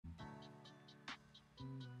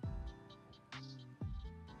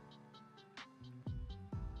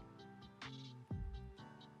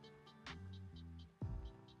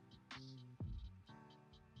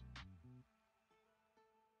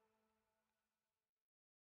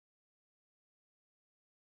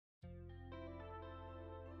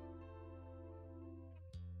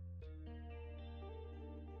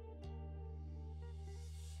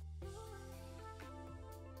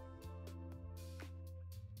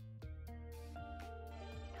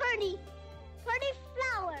pretty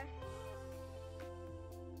flower.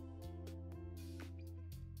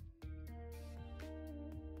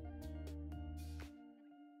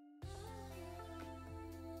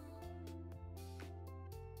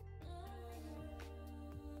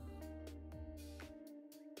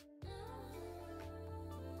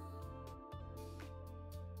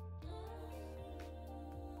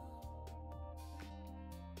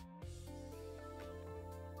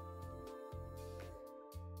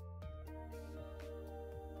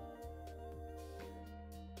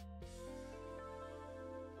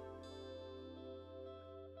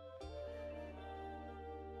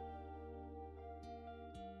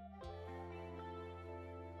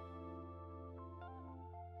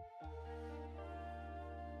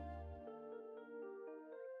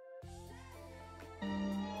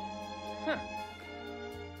 Huh.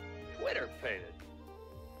 Twitter painted.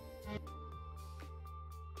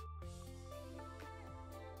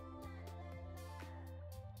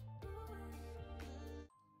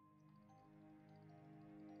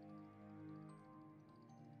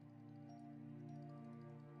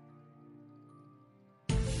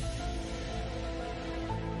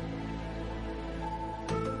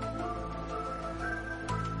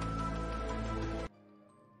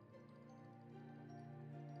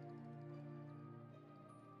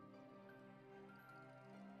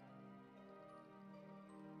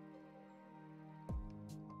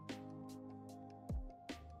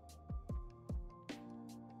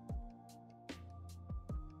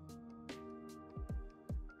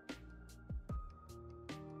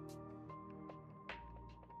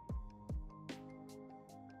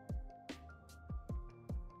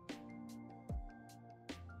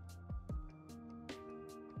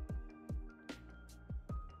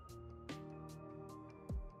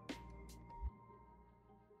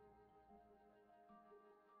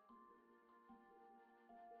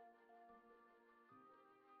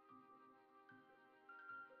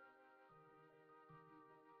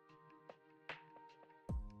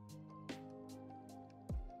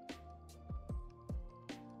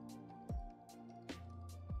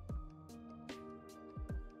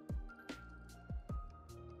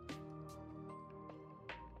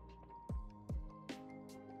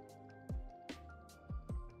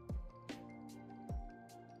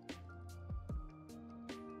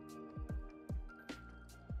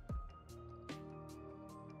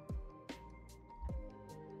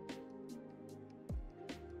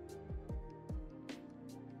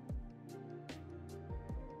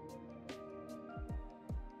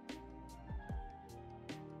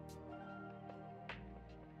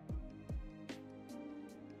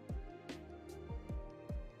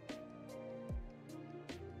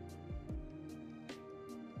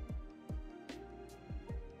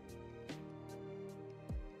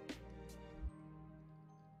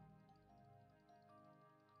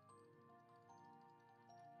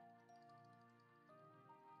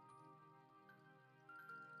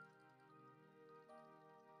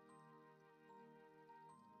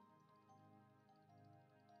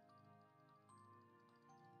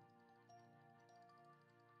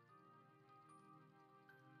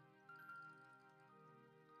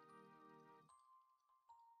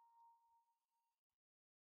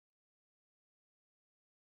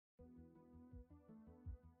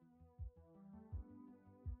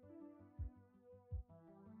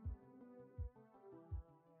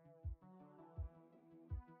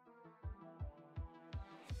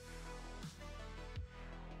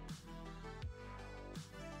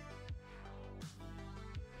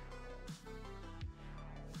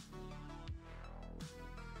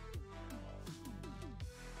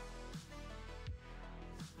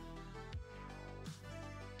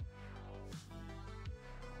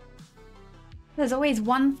 There's always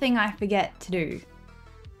one thing I forget to do.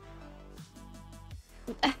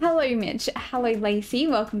 Hello Mitch, hello Lacey,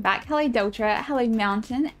 welcome back. Hello Deltra, hello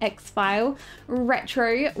Mountain, X-File,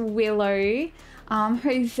 Retro, Willow,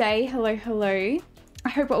 Jose, hello, hello. I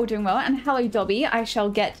hope we're all doing well. And hello Dobby, I shall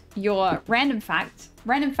get your random fact.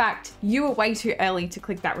 Random fact, you were way too early to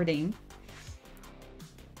click that redeem.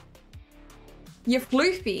 You're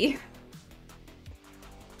floofy.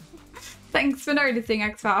 Thanks for noticing,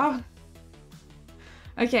 X-File.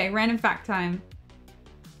 Okay, random fact time.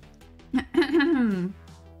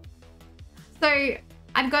 So,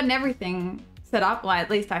 I've gotten everything set up. Well,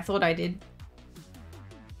 at least I thought I did.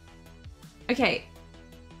 Okay.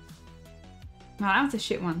 Oh, that was a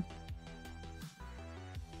shit one.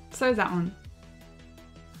 So is that one.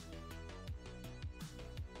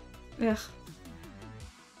 Ugh.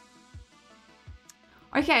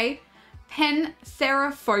 Okay.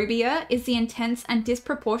 Panserophobia is the intense and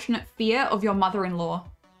disproportionate fear of your mother-in-law.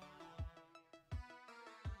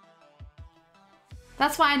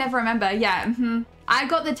 That's why I never remember. Yeah, I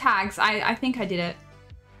got the tags. I think I did it.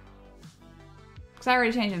 Because I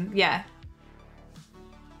already changed them. Yeah.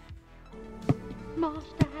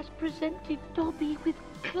 Master has presented Dobby with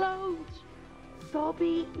clothes.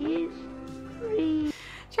 Dobby is free.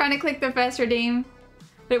 Trying to click the first redeem,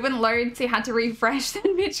 but it wouldn't load, so you had to refresh.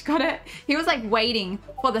 Then Mitch got it. He was like waiting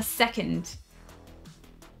for the second.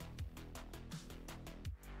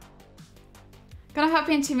 Gonna hop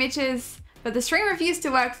into Mitch's, but the stream refused to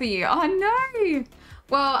work for you. Oh no!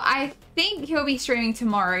 Well, I think he'll be streaming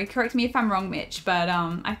tomorrow. Correct me if I'm wrong, Mitch, but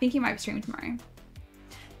I think he might be streaming tomorrow.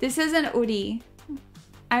 This is an hoodie.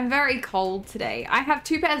 I'm very cold today. I have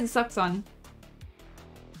 2 pairs of socks on.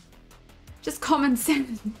 Just common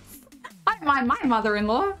sense. I don't mind my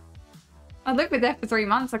mother-in-law. I lived with her for 3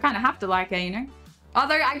 months. I kind of have to like her, you know?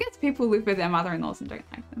 Although I guess people live with their mother-in-laws and don't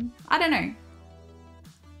like them. I don't know.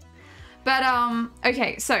 But,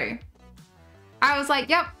 okay, so I was like,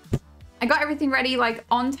 yep, I got everything ready, like,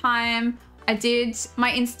 on time. I did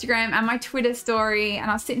my Instagram and my Twitter story, and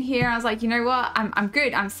I was sitting here and I was like, you know what? I'm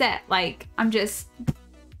good. I'm set. Like, I'm just,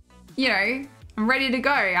 you know, I'm ready to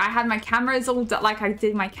go. I had my cameras all, like, I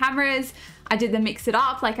did my cameras. I did the mix it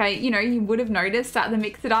up. Like, you would have noticed that the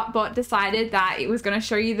mix it up bot decided that it was going to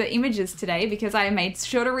show you the images today because I made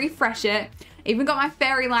sure to refresh it. Even got my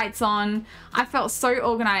fairy lights on. I felt so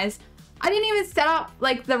organized. I didn't even set up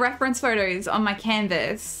like the reference photos on my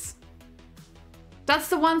canvas. That's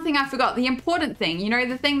the one thing I forgot. The important thing, you know,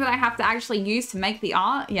 the thing that I have to actually use to make the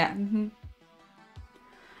art. Yeah.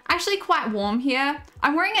 Actually quite warm here.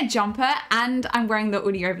 I'm wearing a jumper and I'm wearing the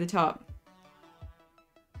hoodie over the top.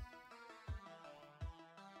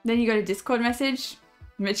 Then you got a Discord message.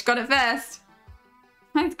 Mitch got it first.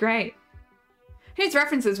 That's great. Whose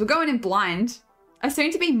references? We're going in blind. A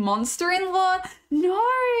soon-to-be monster-in-law? No!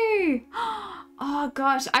 Oh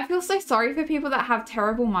gosh, I feel so sorry for people that have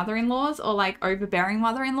terrible mother-in-laws or like overbearing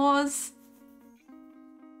mother-in-laws.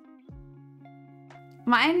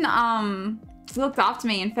 Mine looked after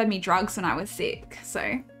me and fed me drugs when I was sick,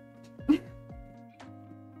 so.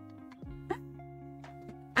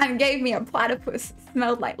 And gave me a platypus that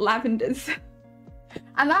smelled like lavenders.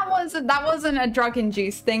 And that wasn't a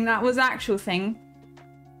drug-induced thing, that was an actual thing.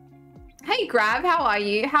 Hey Grab, how are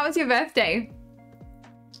you? How was your birthday?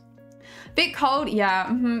 Bit cold?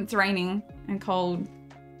 Yeah, it's raining and cold.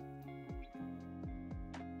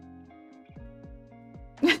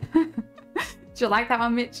 Did you like that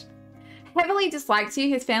one, Mitch? Heavily disliked you.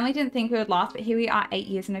 His family didn't think we would last, but here we are 8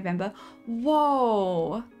 years in November.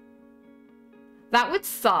 Whoa. That would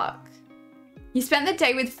suck. You spent the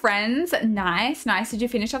day with friends. Nice, nice. Did you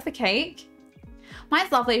finish off the cake?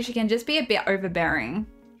 Mine's lovely. She can just be a bit overbearing.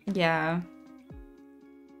 Yeah.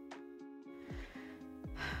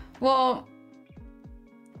 Well,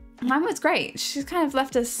 mine was great. She's kind of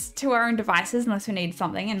left us to our own devices unless we need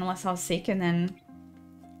something and unless I was sick, and then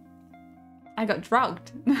I got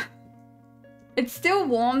drugged. It's still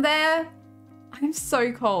warm there. I'm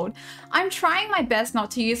so cold. I'm trying my best not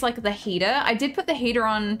to use like the heater. I did put the heater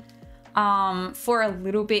on for a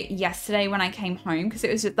little bit yesterday when I came home because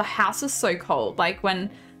it was just, the house was so cold. Like when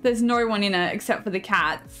there's no one in it except for the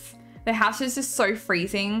cats. The house is just so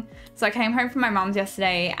freezing. So I came home from my mum's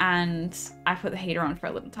yesterday and I put the heater on for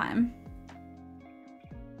a little time.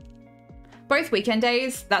 Both weekend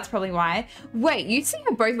days, that's probably why. Wait, you see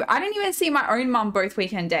her both? I didn't even see my own mum both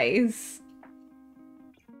weekend days.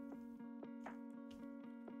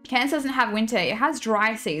 Cairns doesn't have winter, it has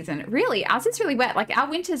dry season. Really, ours is really wet. Like our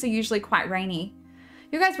winters are usually quite rainy.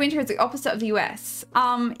 Your guys' winter is the opposite of the US.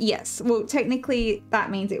 Yes, well technically that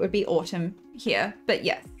means it would be autumn here, but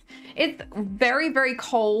yes. It's very, very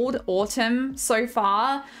cold autumn so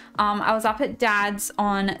far. I was up at Dad's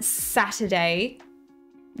on Saturday.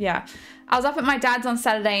 Yeah, I was up at my dad's on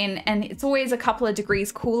Saturday and it's always a couple of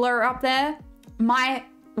degrees cooler up there. My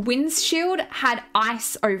windshield had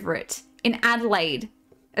ice over it in Adelaide,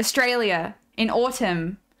 Australia, in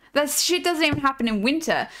autumn. That shit doesn't even happen in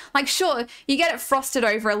winter. Like, sure, you get it frosted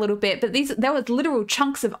over a little bit, but there was literal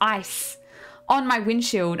chunks of ice on my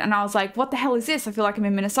windshield. And I was like, what the hell is this? I feel like I'm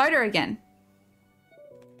in Minnesota again.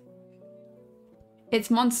 It's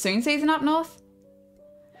monsoon season up north.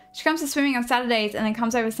 She comes to swimming on Saturdays and then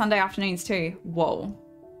comes over Sunday afternoons too. Whoa.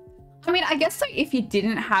 I mean, I guess so if you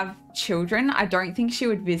didn't have children, I don't think she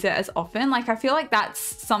would visit as often. Like, I feel like that's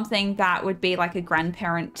something that would be like a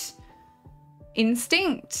grandparent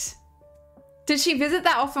instinct. Did she visit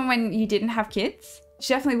that often when you didn't have kids?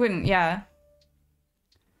 She definitely wouldn't, yeah.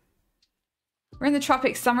 We're in the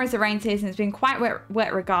tropics, summer is the rain season. It's been quite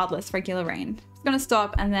wet regardless, regular rain. It's gonna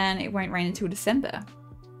stop and then it won't rain until December.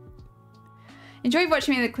 Enjoyed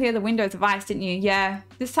watching me clear the windows of ice, didn't you? Yeah,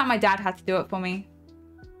 this time my dad had to do it for me.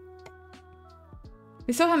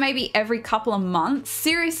 We saw her maybe every couple of months.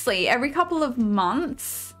 Seriously, every couple of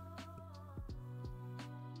months?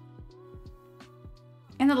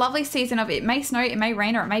 In the lovely season of it may snow, it may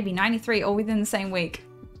rain, or it may be 93 all within the same week.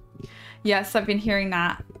 Yes, I've been hearing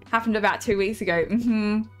that. Happened about 2 weeks ago.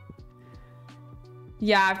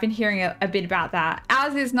 Yeah, I've been hearing a bit about that.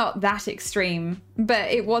 Ours is not that extreme, but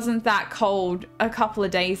it wasn't that cold a couple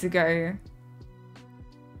of days ago.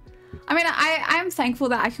 I mean, I'm thankful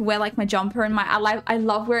that I can wear like my jumper and I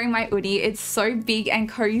love wearing my hoodie. It's so big and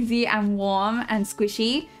cozy and warm and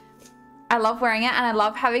squishy. I love wearing it, and I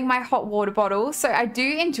love having my hot water bottle. So I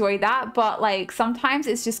do enjoy that, but like sometimes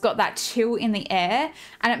it's just got that chill in the air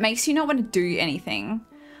and it makes you not want to do anything.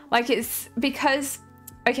 Like it's because,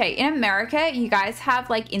 okay, in America, you guys have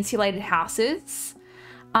like insulated houses.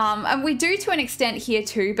 And we do to an extent here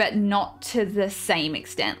too, but not to the same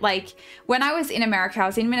extent. Like when I was in America, I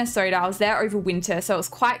was in Minnesota, I was there over winter, so it was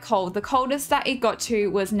quite cold. The coldest that it got to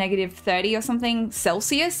was -30 or something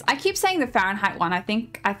Celsius. I keep saying the Fahrenheit one. I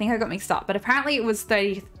think I got mixed up, but apparently it was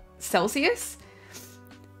 30 Celsius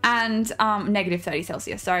and -30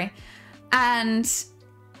 Celsius, sorry. And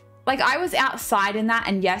like I was outside in that,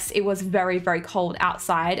 and yes, it was very, very cold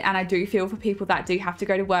outside, and I do feel for people that do have to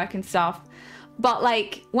go to work and stuff. But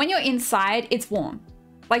like when you're inside, it's warm.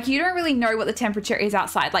 Like you don't really know what the temperature is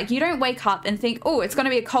outside. Like you don't wake up and think, oh, it's going to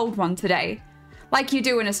be a cold one today. Like you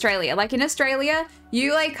do in Australia. Like in Australia,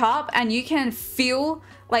 you wake up and you can feel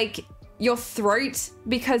like your throat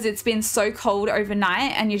because it's been so cold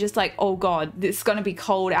overnight, and you're just like, oh God, it's going to be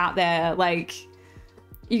cold out there. Like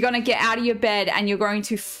you're going to get out of your bed and you're going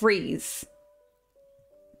to freeze.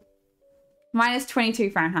 -22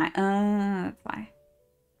 Fahrenheit. That's why.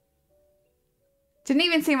 Didn't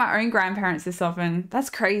even see my own grandparents this often.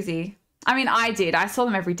 That's crazy. I mean, I did. I saw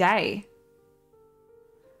them every day.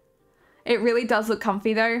 It really does look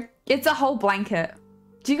comfy though. It's a whole blanket.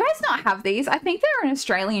 Do you guys not have these? I think they're an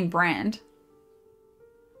Australian brand.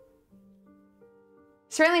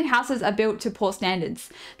 Australian houses are built to poor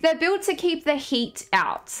standards. They're built to keep the heat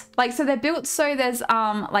out. Like, so they're built so there's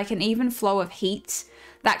like an even flow of heat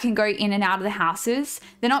that can go in and out of the houses.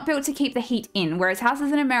 They're not built to keep the heat in, whereas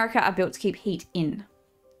houses in America are built to keep heat in.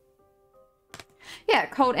 Yeah,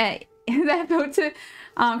 cold air. They're built to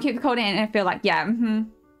keep the cold in, and I feel like, yeah.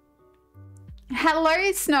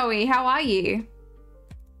 Hello, Snowy. How are you?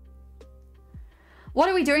 What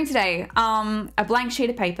are we doing today? A blank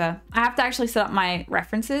sheet of paper. I have to actually set up my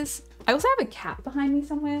references. I also have a cat behind me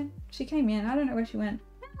somewhere. She came in. I don't know where she went.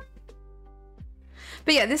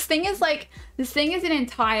 But yeah, this thing is an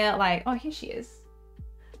entire, like, oh, here she is.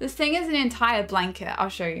 This thing is an entire blanket. I'll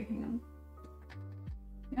show you. Hang on.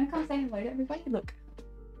 You want to come say hello to everybody? Look.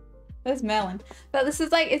 There's Merlin. But this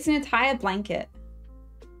is like, it's an entire blanket.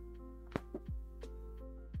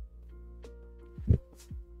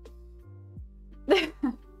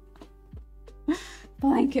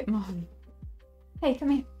 Blanket mom. Hey, come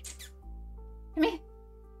here. Come here.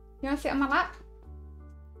 You want to sit on my lap?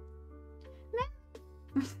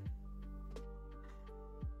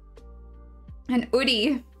 An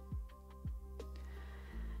Udi.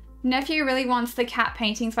 Nephew really wants the cat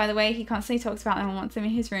paintings, by the way. He constantly talks about them and wants them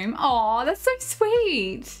in his room. Oh, that's so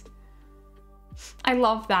sweet. I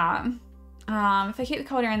love that. If they keep the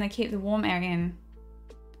cold air in, they keep the warm air in.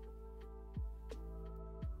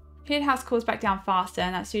 Heated house cools back down faster,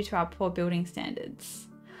 and that's due to our poor building standards.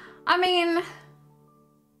 I mean,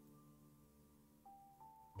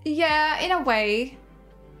 yeah, in a way.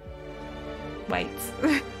 Wait.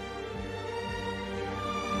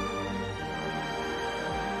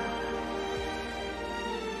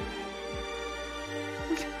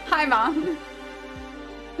 Hi, Mom.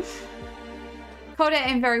 Cold air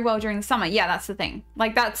in very well during the summer. Yeah, that's the thing.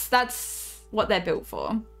 Like, that's what they're built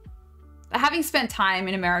for. Having spent time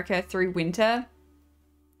in America through winter,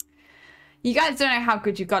 you guys don't know how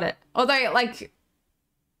good you got it. Although, like,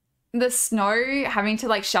 the snow, having to,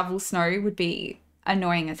 like, shovel snow would be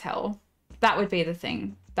annoying as hell. That would be the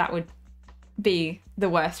thing. That would be the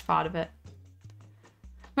worst part of it.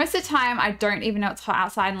 Most of the time, I don't even know it's hot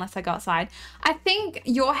outside unless I go outside. I think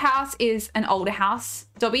your house is an older house,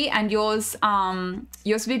 Dobby, and yours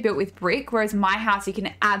would be built with brick, whereas my house, you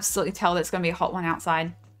can absolutely tell that it's going to be a hot one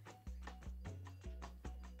outside.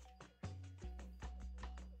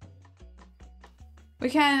 We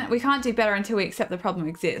can't do better until we accept the problem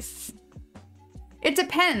exists. It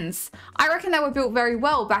depends. I reckon they were built very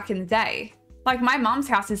well back in the day. Like my mum's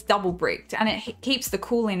house is double bricked and it keeps the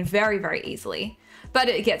cool in very, very easily, but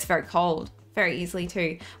it gets very cold. very easily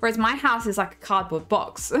too. Whereas my house is like a cardboard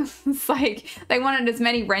box. It's like they wanted as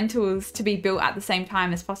many rentals to be built at the same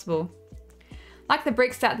time as possible. Like the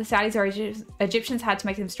bricks that the Saudis or Egyptians had to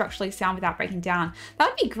make them structurally sound without breaking down. That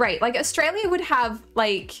would be great. Like Australia would have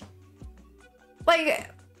like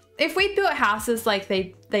if we built houses like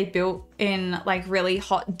they built in like really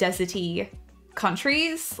hot deserty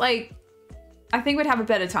countries, like I think we'd have a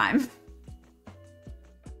better time.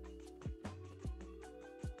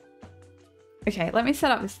 Okay, let me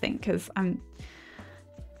set up this thing because I'm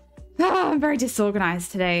very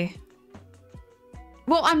disorganized today.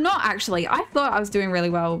 Well, I'm not actually. I thought I was doing really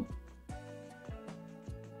well.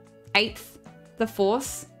 8th, the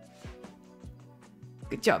force.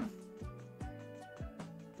 Good job.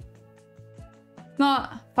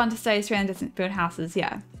 Not fun to say Australian doesn't build houses,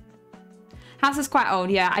 yeah. House is quite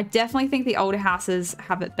old, yeah. I definitely think the older houses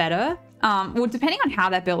have it better. Well, depending on how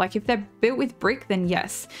they're built. Like if they're built with brick, then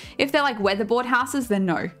yes. If they're like weatherboard houses, then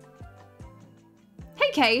no.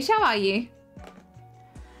 Hey Kate, how are you?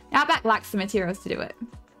 Outback lacks the materials to do it.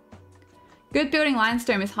 Good building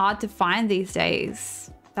limestone is hard to find these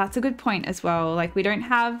days. That's a good point as well. Like we don't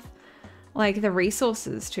have like the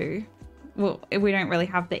resources to. Well, we don't really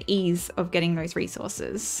have the ease of getting those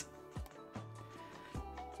resources.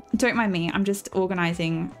 Don't mind me, I'm just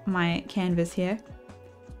organizing my canvas here.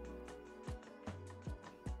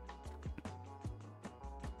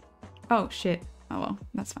 Oh shit, oh well,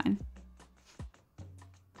 that's fine.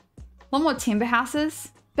 A lot more timber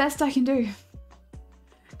houses. Best I can do.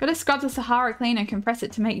 Gotta scrub the Sahara clean and compress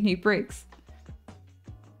it to make new bricks.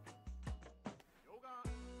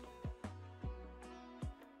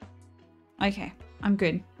 Okay, I'm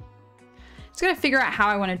good. Just gotta figure out how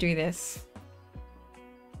I want to do this.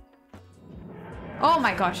 Oh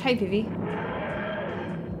my gosh, hey Vivi.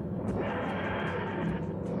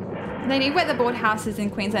 They need weatherboard houses in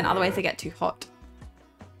Queensland, otherwise they get too hot.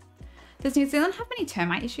 Does New Zealand have any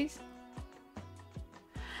termite issues?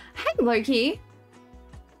 Hey Loki.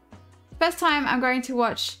 First time I'm going to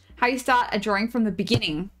watch how you start a drawing from the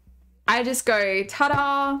beginning. I just go,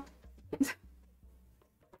 ta-da.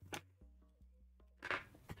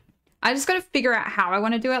 I just got to figure out how I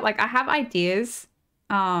want to do it. Like I have ideas.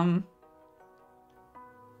 And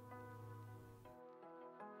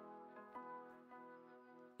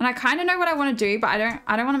I kind of know what I want to do, but I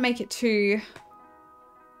don't want to make it too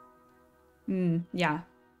yeah.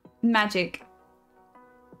 Magic.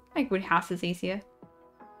 Make wood houses easier.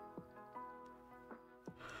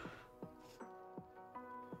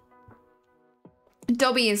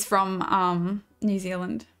 Dobby is from New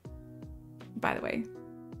Zealand, by the way.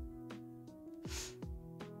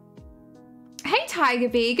 Hey Tiger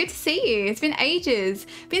Bee, good to see you. It's been ages.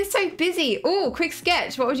 Been so busy. Oh, quick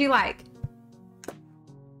sketch. What would you like?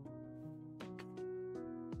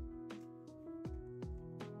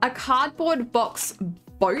 A cardboard box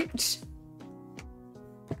boat?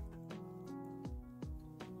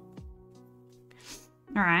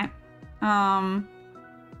 All right.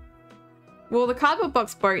 Well, the cardboard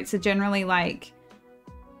box boats are generally like,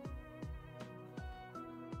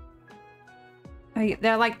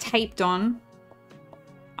 they're like taped on.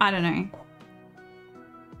 I don't know.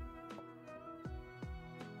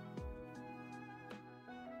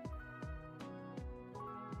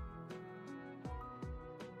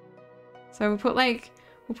 So we'll put like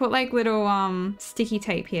little sticky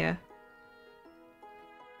tape here.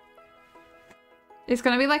 It's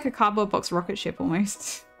gonna be like a cardboard box rocket ship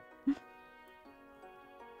almost.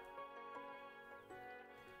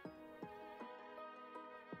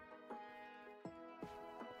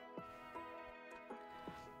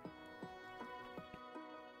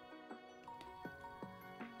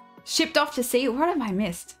 Shipped off to sea. What have I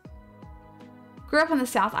missed? Grew up on the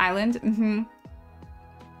South Island.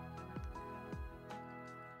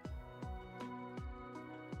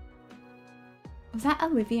 Was that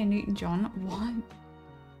Olivia Newton-John? What?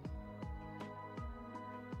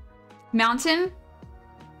 Mountain?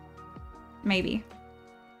 Maybe.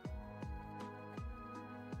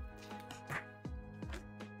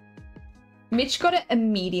 Mitch got it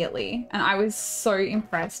immediately, and I was so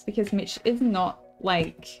impressed because Mitch is not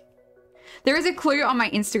like... There is a clue on my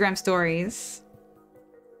Instagram stories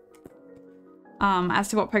as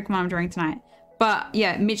to what Pokemon I'm drawing tonight. But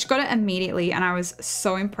yeah, Mitch got it immediately and I was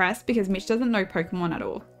so impressed because Mitch doesn't know Pokemon at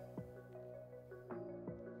all.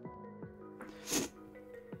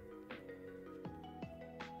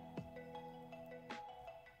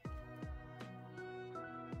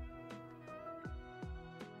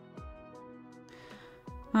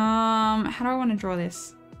 How do I want to draw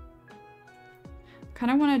this?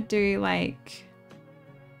 Kind of want to do like...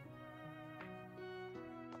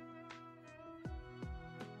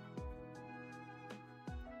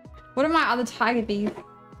 What are my other tiger bees?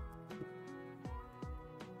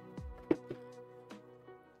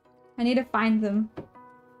 I need to find them.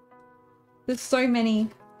 There's so many.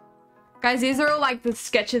 Guys, these are all like the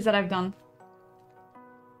sketches that I've done.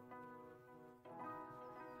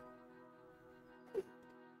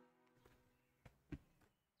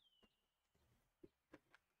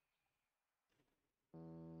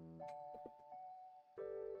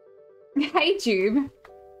 Hey, Jube.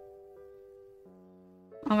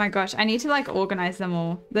 Oh my gosh, I need to like organize them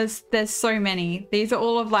all. There's so many. These are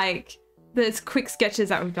all of like the quick sketches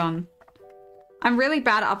that we've done. I'm really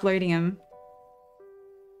bad at uploading them.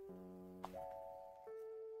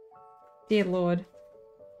 Dear Lord.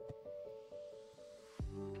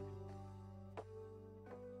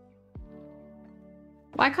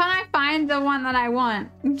 Why can't I find the one that I want?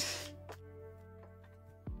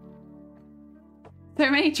 So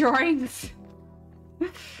many drawings.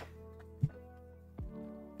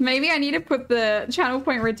 Maybe I need to put the channel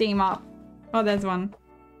point redeem up. Oh, there's one.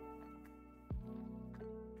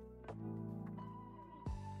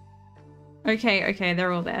 Okay, okay,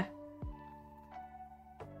 they're all there.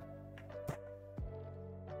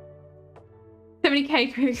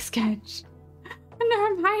 $70K quick sketch. No,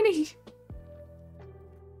 I'm hiding.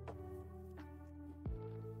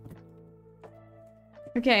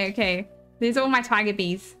 Okay, okay. These are all my tiger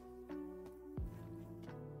bees.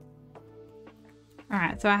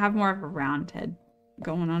 Alright, so I have more of a round head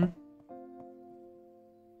going on.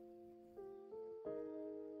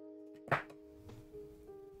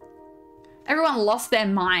 Everyone lost their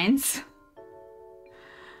minds.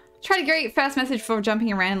 Try to greet first message before jumping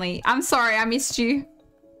in randomly. I'm sorry, I missed you.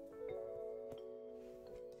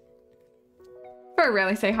 Very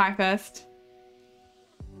rarely say hi first.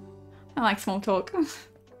 I like small talk.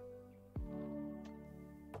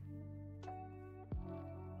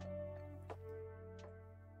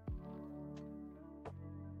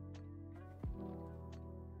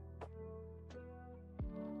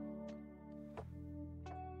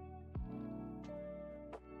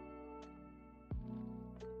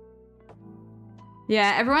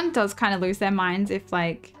 Yeah, everyone does kind of lose their minds if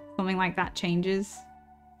like something like that changes.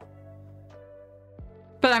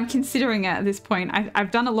 But I'm considering it at this point. I've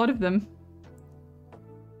done a lot of them.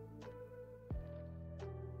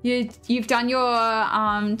 You've done your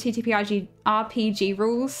TTPRG RPG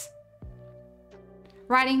rules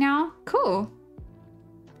writing now? Cool.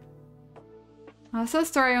 I saw a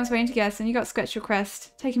story I was waiting to guess and you got sketch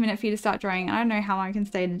request. Take a minute for you to start drawing. I don't know how long I can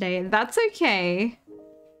stay today. That's okay.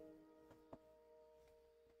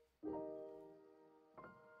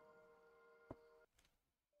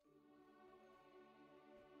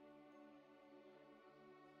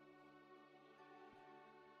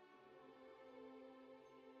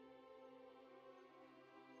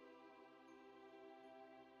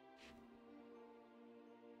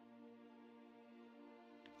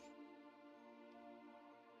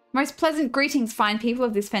 Most pleasant greetings, fine people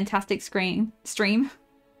of this fantastic stream.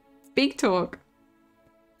 Big talk.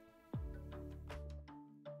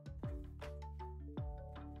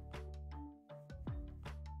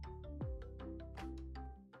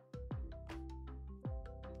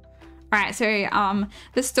 Alright, so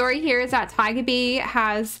the story here is that Tiger Bee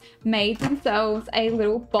has made themselves a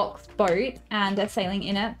little box boat and they're sailing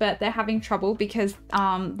in it, but they're having trouble because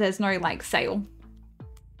there's no like sail.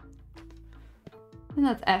 And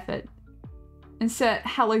that's effort. Insert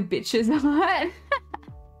hello bitches alert.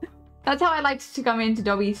 That's how I liked to come into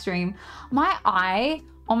Dobby's stream. My eye,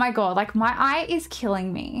 oh my god, like my eye is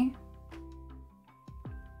killing me.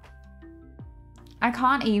 I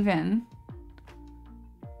can't even.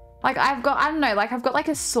 Like I've got, I don't know, like I've got like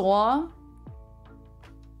a sore.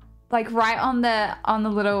 Like right on the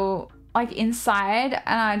little, like inside,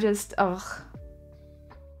 and I just, ugh.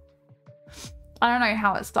 I don't know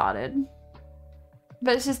how it started.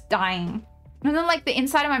 But it's just dying. And then like the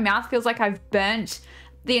inside of my mouth feels like I've burnt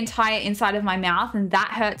the entire inside of my mouth and that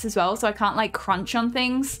hurts as well. So I can't like crunch on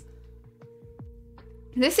things.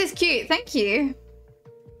 This is cute. Thank you.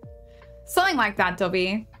 Something like that,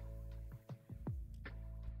 Dobby.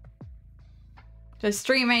 The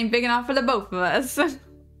stream ain't big enough for the both of us.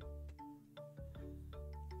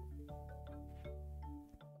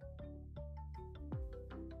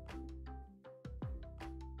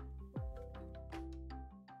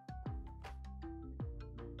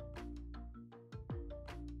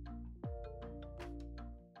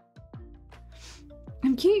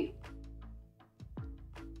 I'm cute.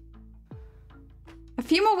 A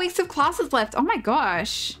few more weeks of classes left. Oh my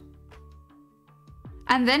gosh.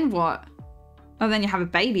 And then what? Oh, then you have a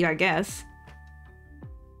baby, I guess.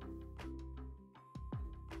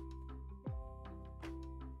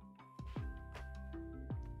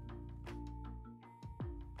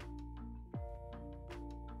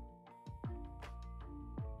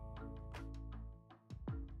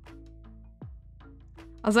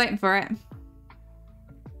 I was waiting for it.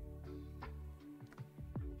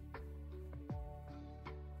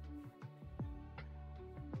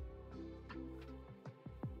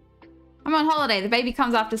 I'm on holiday. The baby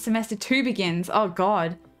comes after semester 2 begins. Oh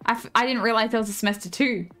God. I didn't realize there was a semester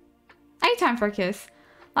 2. Hey, time for a kiss.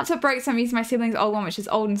 Laptop broke, so I'm using my sibling's old one, which is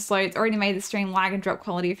old and slow. It's already made the stream lag and drop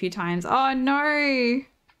quality a few times. Oh no.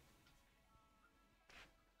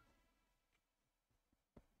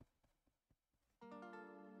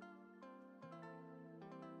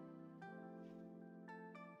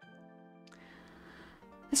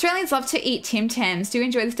 Australians love to eat Tim Tams. Do you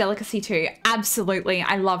enjoy this delicacy too? Absolutely.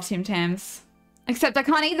 I love Tim Tams. Except I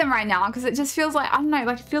can't eat them right now because it just feels like, I don't know,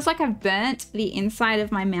 like it feels like I've burnt the inside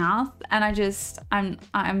of my mouth and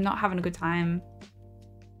I'm not having a good time.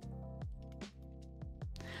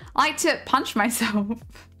 I like to punch myself.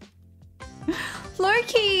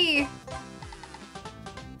 Loki!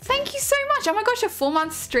 Thank you so much. Oh my gosh, a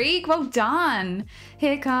 4-month streak. Well done.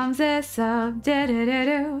 Here comes this up.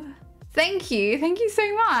 Thank you. Thank you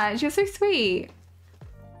so much. You're so sweet.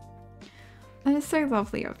 That is so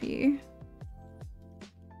lovely of you.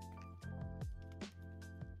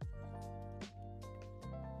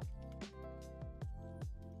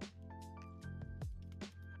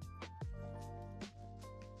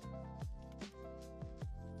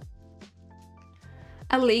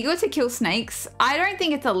 Illegal to kill snakes? I don't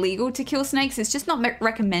think it's illegal to kill snakes. It's just not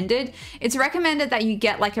recommended. It's recommended that you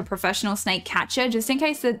get like a professional snake catcher just in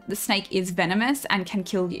case the snake is venomous and can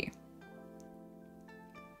kill you.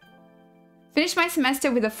 Finished my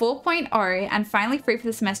semester with a 4.0 and finally free for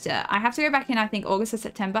the semester. I have to go back in, I think, August or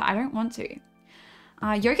September. I don't want to.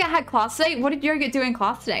 Yogurt had class today. What did Yogurt do in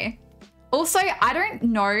class today? Also, I don't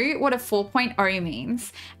know what a 4.0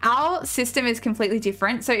 means. Our system is completely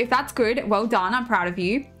different. So if that's good, well done. I'm proud of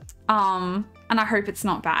you. And I hope it's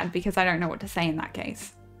not bad because I don't know what to say in that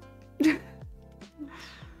case. I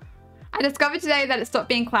discovered today that it stopped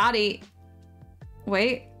being cloudy.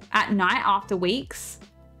 Wait, at night after weeks.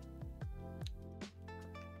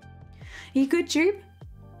 Are you good, Jube?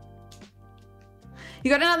 You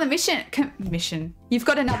got another mission. You've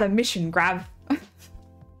got another mission, Grab.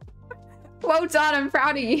 Well done, I'm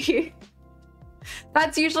proud of you.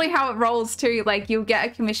 That's usually how it rolls too. Like you'll get a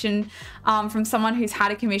commission from someone who's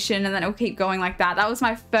had a commission and then it'll keep going like that. That was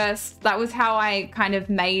how I kind of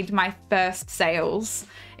made my first sales,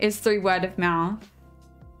 is through word of mouth.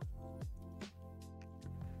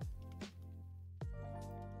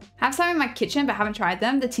 Have some in my kitchen but haven't tried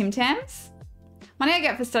them, the Tim Tams. Money I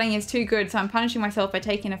get for studying is too good, so I'm punishing myself by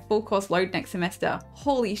taking a full course load next semester.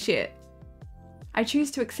 Holy shit. I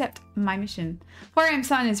choose to accept my mission. 4 AM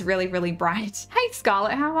sun is really, really bright. Hey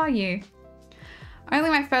Scarlett, how are you? Only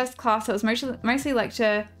my first class, so it was mostly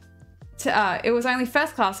lecture. It was only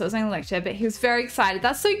first class, so it was only lecture, but he was very excited.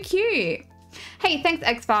 That's so cute. Hey, thanks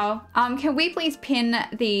X-File. Can we please pin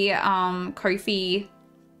the Ko-fi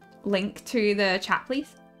link to the chat,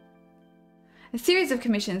 please? A series of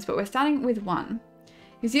commissions, but we're starting with one.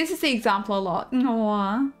 He's used to see example a lot.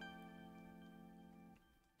 Aww.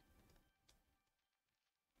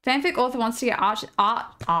 Fanfic author wants to get art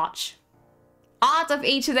of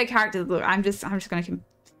each of their characters. Look, I'm just gonna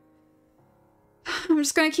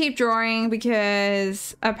keep drawing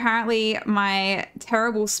because apparently my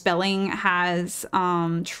terrible spelling has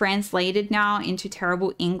translated now into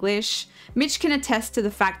terrible English. Mitch can attest to the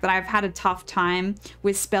fact that I've had a tough time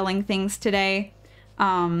with spelling things today.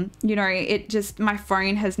 You know, my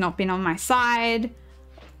phone has not been on my side.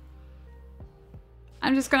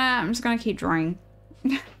 I'm just gonna keep drawing.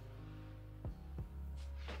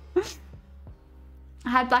 I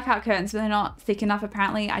had blackout curtains, but they're not thick enough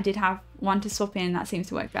apparently. I did have one to swap in. That seems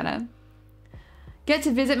to work better. Get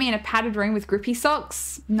to visit me in a padded room with grippy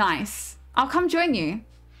socks. Nice. I'll come join you.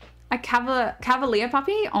 A cavalier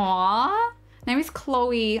puppy? Aww. Name is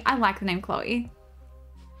Chloe. I like the name Chloe.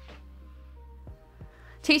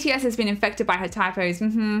 TTS has been infected by her typos.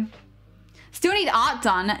 Still need art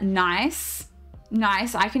done. Nice.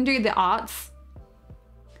 Nice. I can do the arts.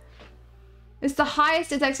 It's the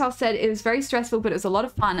highest, as X-File said. It was very stressful, but it was a lot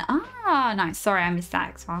of fun. Ah, nice. Sorry, I missed that,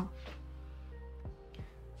 X-File.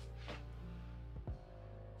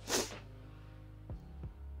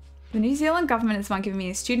 The New Zealand government is not giving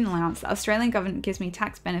me a student allowance. The Australian government gives me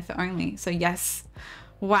tax benefit only. So yes.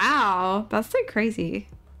 Wow, that's so crazy.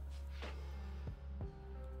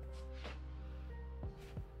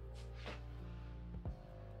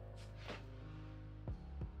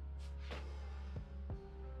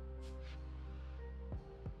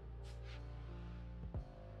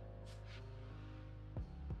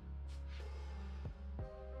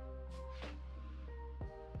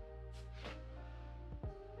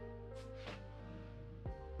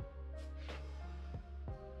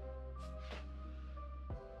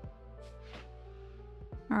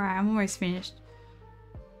 All right, I'm almost finished.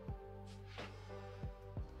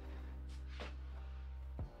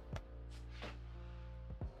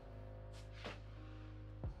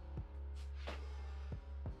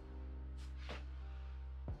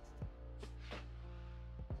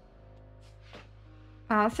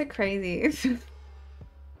 Oh, that's so crazy.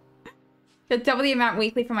 Get double the amount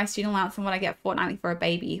weekly for my student allowance than what I get fortnightly for a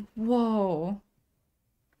baby. Whoa.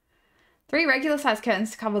 3 regular size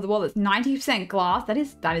curtains to cover the wall that's 90% glass. That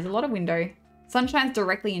is a lot of window. Sun shines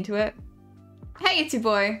directly into it. Hey, it's your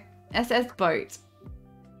boy. SS Boat.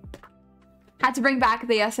 Had to bring back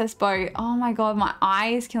the SS Boat. Oh my god, my eye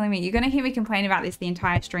is killing me. You're gonna hear me complain about this the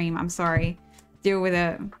entire stream. I'm sorry. Deal with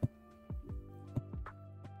it.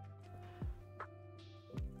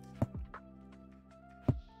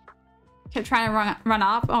 Kept trying to run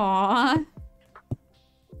up. Aww.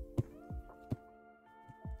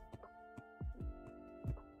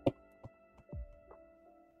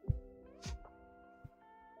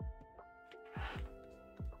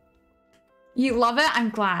 You love it?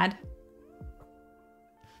 I'm glad.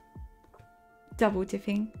 Double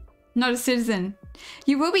tipping. Not a citizen.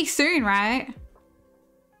 You will be soon, right?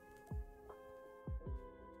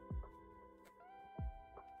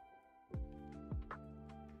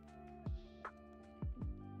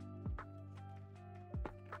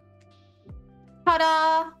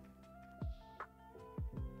 Ta-da!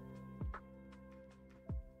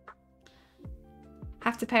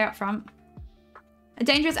 Have to pay up front. A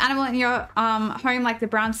dangerous animal in your home like the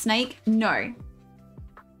brown snake? No.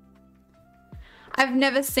 I've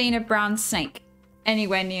never seen a brown snake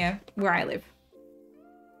anywhere near where I live.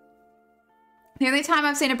 The only time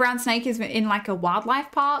I've seen a brown snake is in like a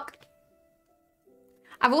wildlife park.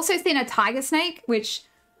 I've also seen a tiger snake, which,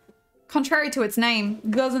 contrary to its name,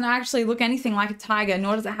 doesn't actually look anything like a tiger,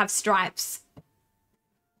 nor does it have stripes.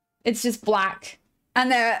 It's just black.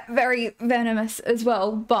 And they're very venomous as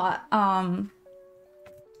well, but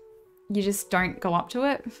you just don't go up to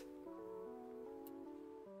it.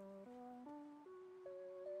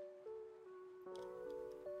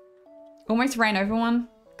 Almost ran over one.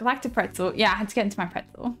 Galactica pretzel. Yeah, I had to get into my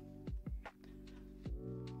pretzel.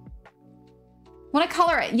 Want to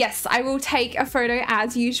color it? Yes, I will take a photo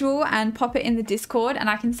as usual and pop it in the Discord, and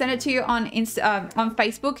I can send it to you on on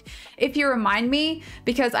Facebook if you remind me,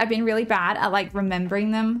 because I've been really bad at like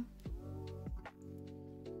remembering them.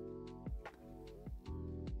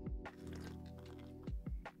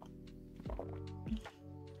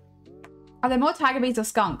 Are there more tiger bees or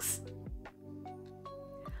skunks?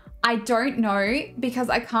 I don't know, because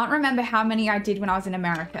I can't remember how many I did when I was in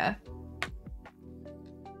America.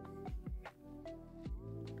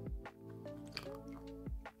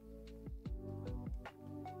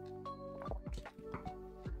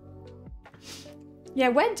 Yeah,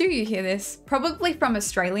 where do you hear this? Probably from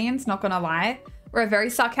Australians, not gonna lie. We're a very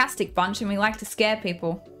sarcastic bunch and we like to scare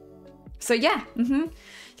people. So yeah, you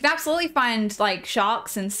can absolutely find like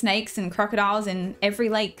sharks and snakes and crocodiles in every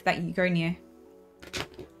lake that you go near.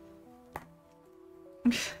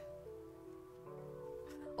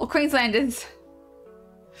 Or Queenslanders.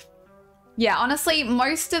 Yeah, honestly,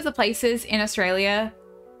 most of the places in Australia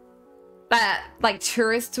that like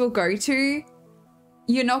tourists will go to,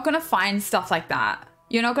 you're not gonna find stuff like that.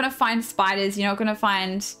 You're not gonna find spiders. You're not gonna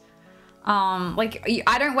find,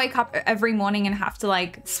 I don't wake up every morning and have to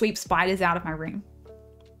like sweep spiders out of my room.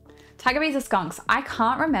 Tiger bees or skunks? I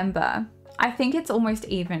can't remember. I think it's almost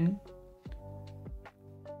even.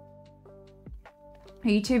 A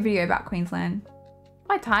YouTube video about Queensland.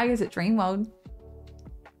 Why tigers at Dreamworld?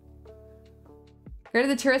 Go to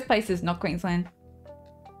the tourist places, not Queensland.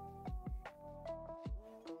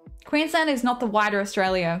 Queensland is not the wider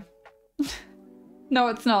Australia. No,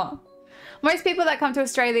 it's not. Most people that come to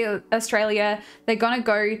Australia, they're gonna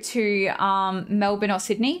go to Melbourne or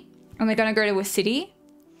Sydney, and they're gonna go to a city.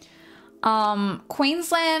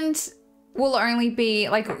 Queensland will only be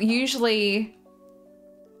like, usually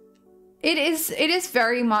it is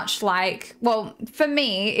very much like, well, for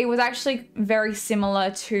me, it was actually very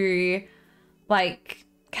similar to like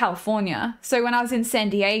California. So when I was in San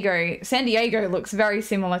Diego looks very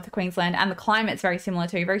similar to Queensland, and the climate's very similar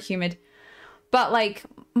too, very humid. But like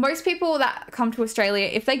most people that come to Australia,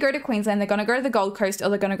 if they go to Queensland, they're going to go to the Gold Coast or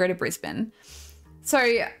they're going to go to Brisbane.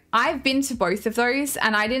 So I've been to both of those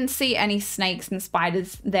and I didn't see any snakes and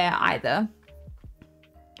spiders there either.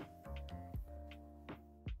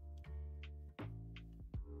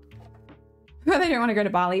 They don't want to go to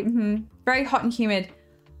Bali. Very hot and humid.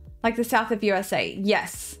 Like the south of USA.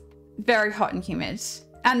 Yes. Very hot and humid.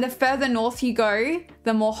 And the further north you go,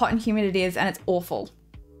 the more hot and humid it is, and it's awful.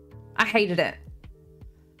 I hated it.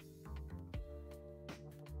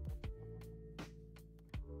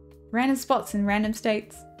 Random spots in random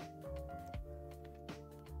states.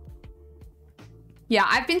 Yeah,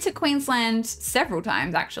 I've been to Queensland several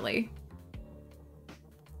times actually.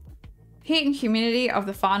 Heat and humidity of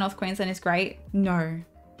the far north Queensland is great. No.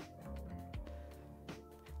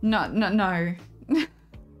 No.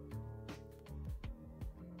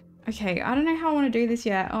 Okay, I don't know how I want to do this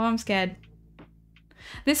yet. Oh, I'm scared.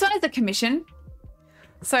 This one is a commission.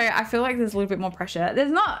 So I feel like there's a little bit more pressure.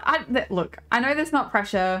 There's not, look, I know there's not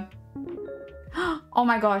pressure. Oh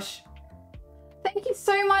my gosh. Thank you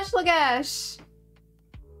so much, Lagesh.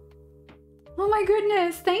 Oh my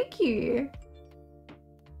goodness, thank you.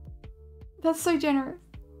 That's so generous.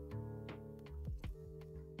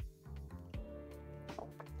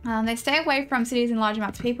 They stay away from cities and large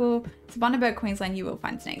amounts of people. So Bundaberg, Queensland, you will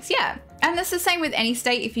find snakes. Yeah, and that's the same with any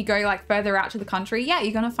state. If you go like further out to the country, yeah,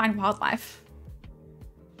 you're gonna find wildlife.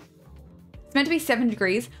 It's meant to be 7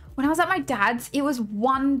 degrees. When I was at my dad's, it was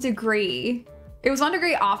 1 degree. It was 1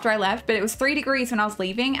 degree after I left, but it was 3 degrees when I was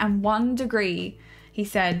leaving, and 1 degree, he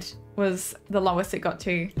said, was the lowest it got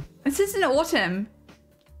to. This is in autumn.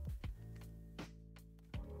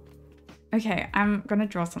 Okay, I'm gonna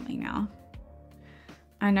draw something now.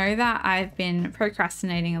 I know that I've been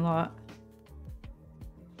procrastinating a lot.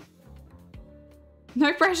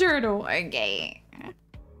 No pressure at all, okay.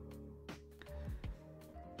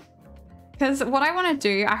 Because what I want to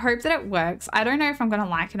do, I hope that it works. I don't know if I'm going to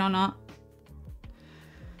like it or not.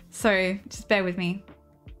 So just bear with me.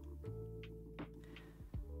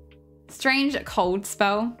 Strange cold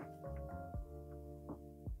spell.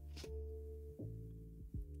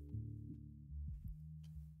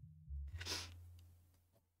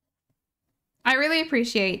 I really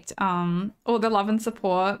appreciate all the love and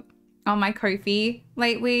support on my Ko-fi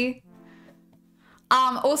lately.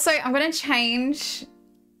 Also, I'm going to change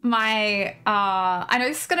my, I know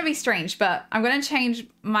this is going to be strange, but I'm going to change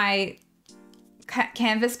my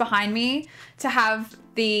canvas behind me to have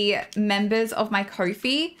the members of my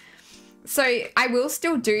Ko-fi. So I will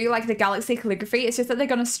still do like the Galaxy calligraphy. It's just that they're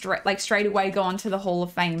going to straight away go onto the Hall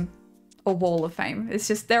of Fame or Wall of Fame. It's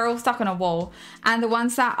just, they're all stuck on a wall. And the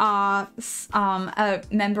ones that are a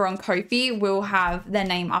member on Ko-fi will have their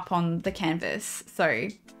name up on the canvas. So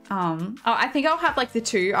I think I'll have like the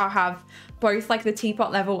two. I'll have both like the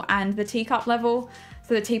teapot level and the teacup level.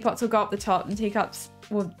 So the teapots will go up the top and teacups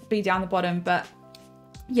will be down the bottom. But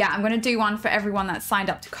yeah, I'm going to do one for everyone that's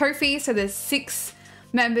signed up to Ko-fi. So there's 6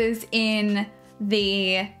 members in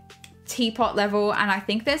the teapot level, and I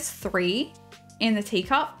think there's 3 in the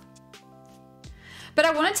teacup. But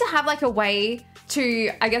I wanted to have like a way to,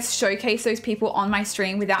 I guess, showcase those people on my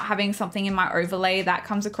stream without having something in my overlay that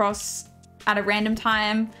comes across at a random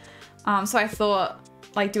time. So I thought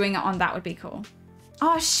like doing it on that would be cool.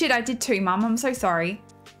 Oh shit, I did too, Mum. I'm so sorry.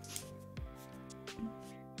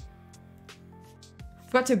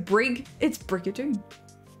 Forgot to brig. It's Brigadoon.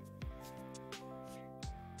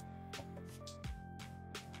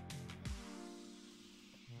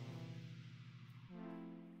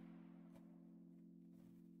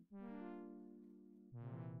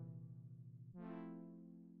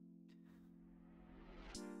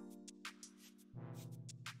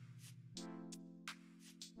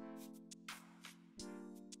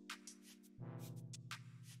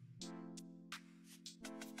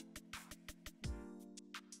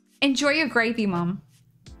 Enjoy your gravy, Mum.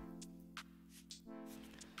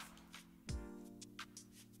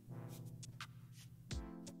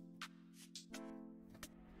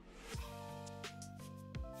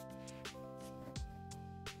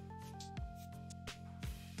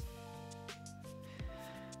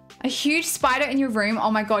 A huge spider in your room.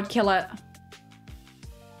 Oh my God, kill it.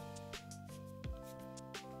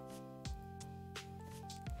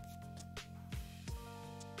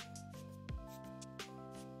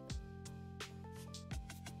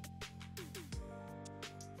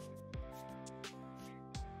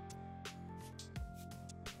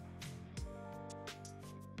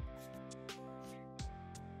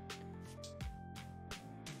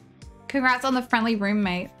 Congrats on the friendly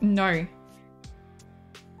roommate. No.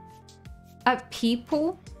 A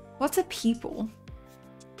people? What's a people?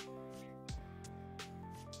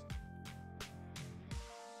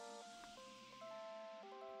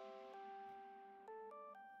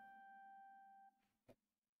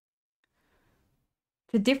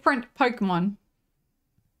 The different Pokemon.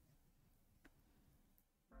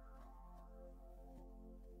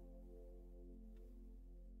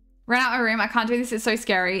 Run out my room. I can't do this. It's so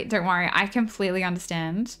scary. Don't worry. I completely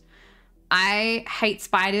understand. I hate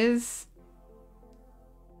spiders.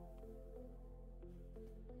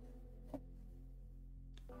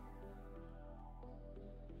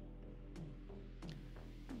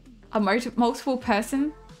 A multiple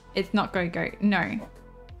person? It's not go-go. No. I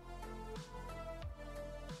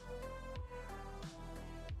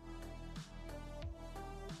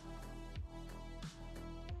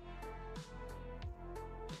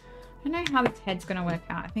don't know how this head's gonna work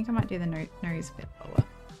out. I think I might do the nose a bit lower.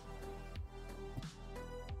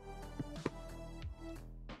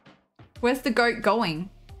 Where's the goat going?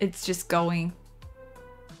 It's just going.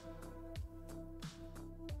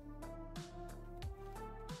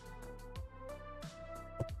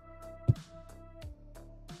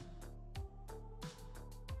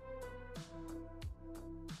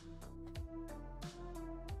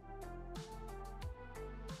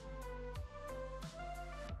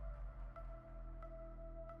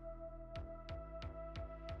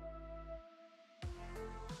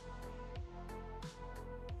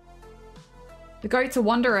 The goat's a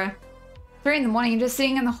wanderer. 3 in the morning, just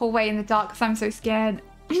sitting in the hallway in the dark because I'm so scared.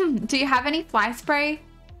 Do you have any fly spray?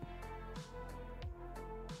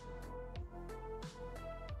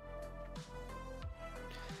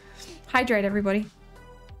 Hydrate, everybody.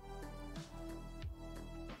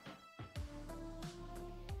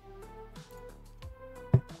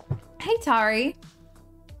 Hey, Tari.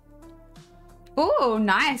 Oh,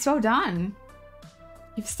 nice. Well done.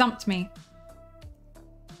 You've stumped me.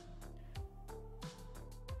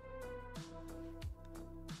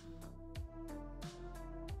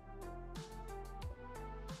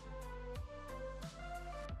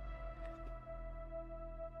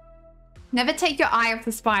 Never take your eye off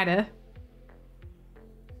the spider.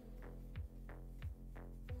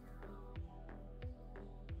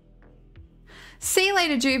 See you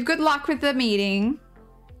later, Jube. Good luck with the meeting.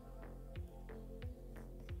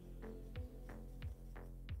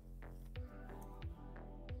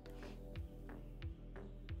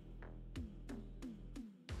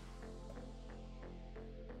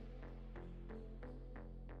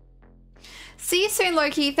 See you soon,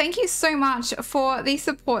 Loki. Thank you so much for the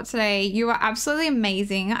support today. You are absolutely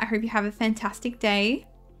amazing. I hope you have a fantastic day.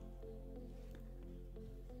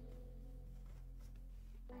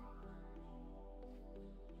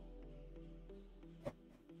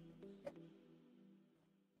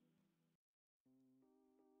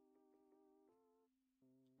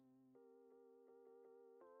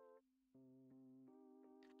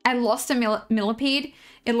 I lost a millipede.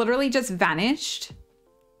 It literally just vanished.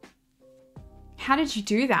 How did you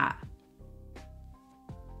do that?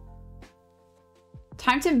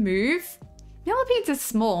 Time to move? Millipedes are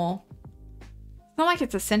small. It's not like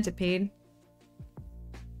it's a centipede.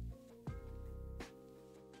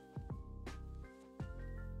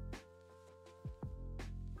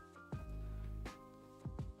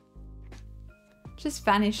 Just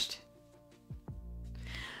vanished.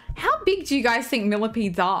 How big do you guys think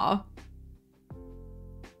millipedes are?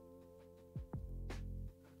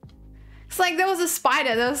 It's like there was a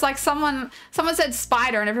spider. There was like someone said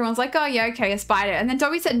spider and everyone's like, oh yeah, okay, a spider. And then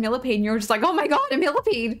Dobby said millipede and you were just like, oh my God, a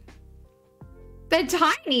millipede. They're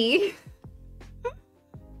tiny.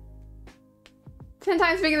 10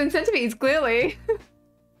 times bigger than centipedes, clearly.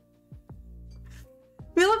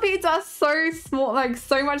 Millipedes are so small, like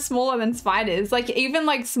so much smaller than spiders. Like even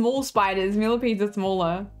like small spiders, millipedes are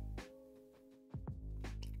smaller.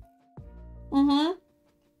 Mm-hmm.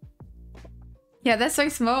 Yeah, they're so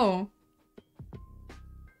small.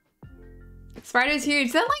 Spider's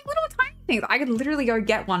huge. They're like little tiny things. I could literally go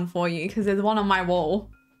get one for you because there's one on my wall.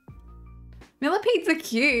 Millipedes are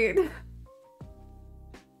cute.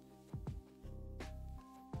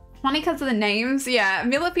 Funny because of the names. Yeah,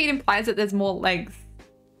 millipede implies that there's more legs.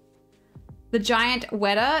 The giant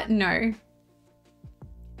weta? No.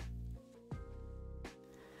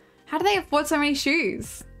 How do they afford so many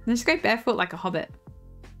shoes? They just go barefoot like a hobbit.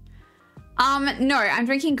 No, I'm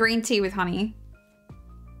drinking green tea with honey.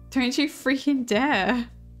 Don't you freaking dare.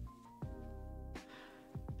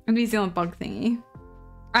 A New Zealand bug thingy.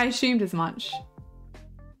 I assumed as much.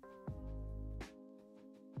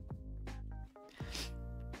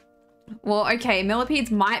 Well, okay,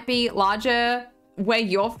 millipedes might be larger where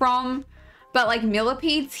you're from, but like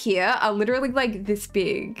millipedes here are literally like this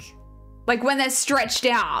big. Like when they're stretched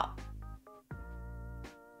out.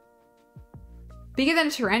 Bigger than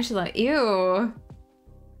a tarantula. Ew.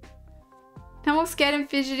 I'm all scared and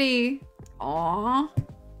fidgety. Aww.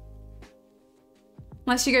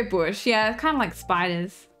 Unless you go bush. Yeah, kind of like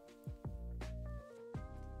spiders.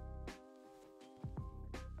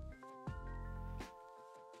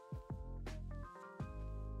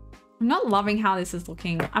 I'm not loving how this is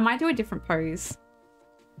looking. I might do a different pose.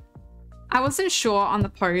 I wasn't sure on the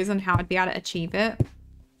pose and how I'd be able to achieve it.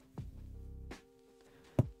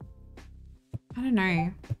 I don't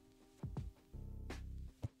know.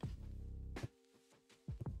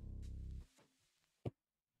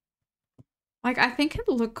 Like, I think it'd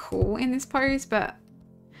look cool in this pose, but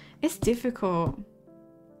it's difficult.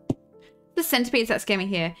 The centipedes that scare me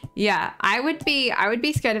here. Yeah, I would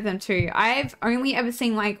be scared of them too. I've only ever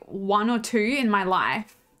seen like 1 or 2 in my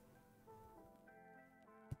life.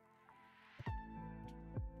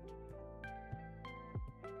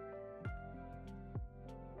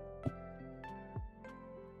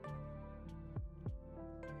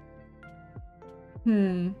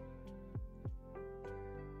 Hmm.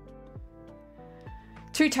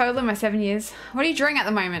 2 total in my 7 years. What are you drawing at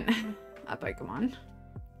the moment? A Pokemon.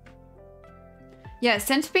 Yeah,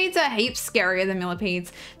 centipedes are heaps scarier than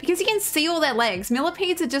millipedes because you can see all their legs.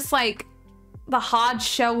 Millipedes are just like the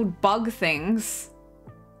hard-shelled bug things.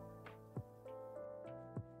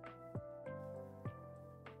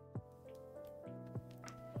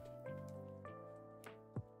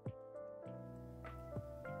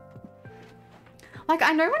 Like,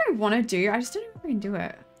 I know what I want to do, I just don't know if I can do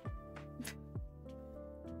it.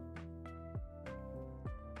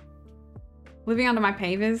 Living under my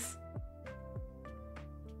pavers.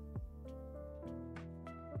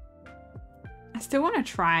 I still want to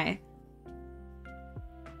try.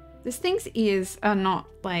 This thing's ears are not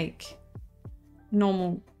like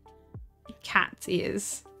normal cat's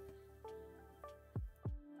ears.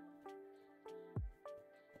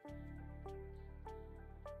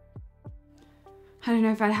 I don't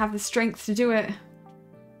know if I'd have the strength to do it.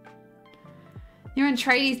 You and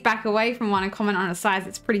tradies back away from one and comment on its size.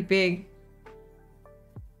 It's pretty big.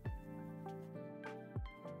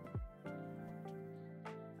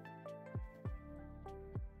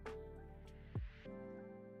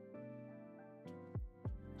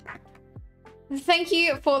 Thank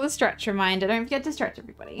you for the stretch reminder. Don't forget to stretch,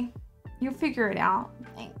 everybody. You'll figure it out.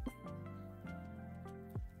 Thanks.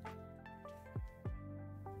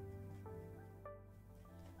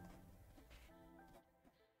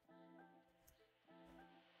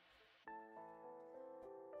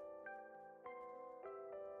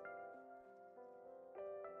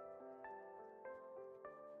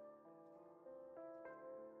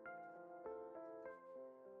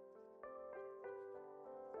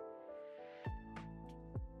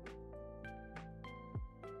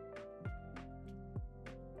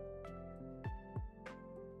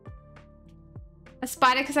 A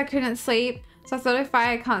spider because I couldn't sleep. So I thought if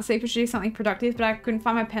I can't sleep, I should do something productive, but I couldn't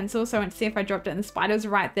find my pencil, so I went to see if I dropped it and the spider was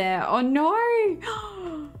right there. Oh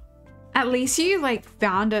no! At least you like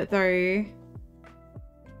found it though.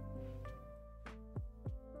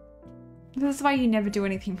 This is why you never do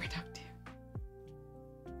anything productive.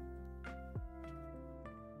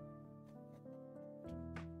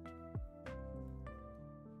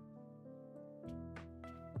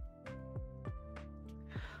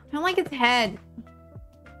 I don't like its head.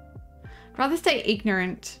 I'd rather stay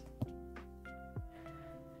ignorant.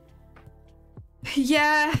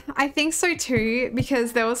 Yeah, I think so too,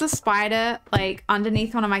 because there was a spider like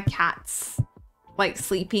underneath one of my cat's like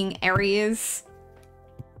sleeping areas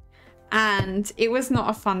and it was not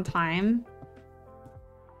a fun time.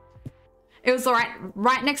 It was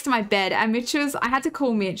right next to my bed and I had to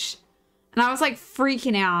call Mitch and I was like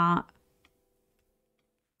freaking out.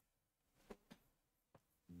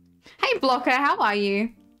 Hey Blocker, how are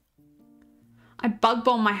you? I bug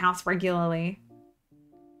bomb my house regularly.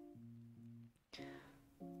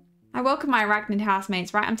 I welcome my arachnid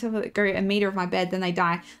housemates right until they go a meter of my bed, then they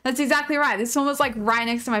die. That's exactly right. This one was like right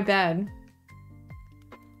next to my bed.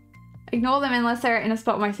 Ignore them unless they're in a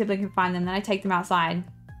spot where my sibling can find them, then I take them outside.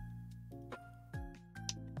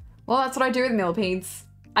 Well, that's what I do with millipedes.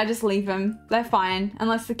 I just leave them. They're fine,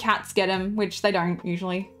 unless the cats get them, which they don't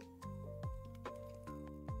usually.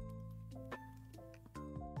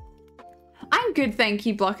 I'm good, thank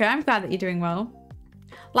you, Blocker. I'm glad that you're doing well.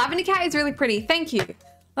 Lavender cat is really pretty. Thank you.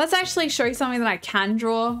 Let's actually show you something that I can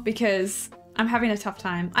draw because I'm having a tough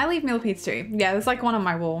time. I leave millipedes too. Yeah, there's like one on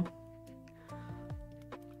my wall.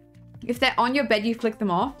 If they're on your bed, you flick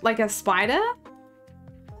them off like a spider.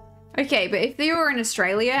 Okay, but if you were in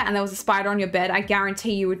Australia and there was a spider on your bed, I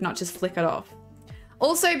guarantee you would not just flick it off.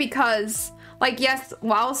 Also because, like, yes,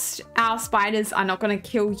 whilst our spiders are not going to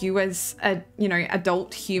kill you as a, you know,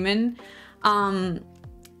 adult human,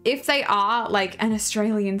 if they are like an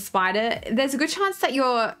Australian spider, there's a good chance that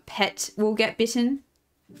your pet will get bitten.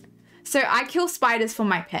 So I kill spiders for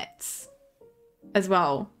my pets as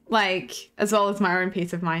well, like, as well as my own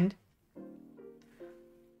peace of mind.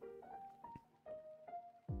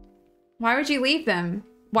 Why would you leave them?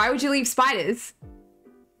 Why would you leave spiders?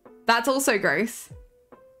 That's also gross.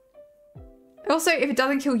 Also, if it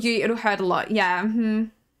doesn't kill you, it'll hurt a lot. Yeah,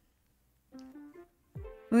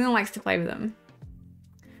 Luna likes to play with them.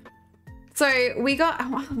 So we got...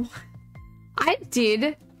 I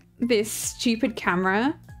did this stupid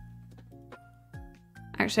camera.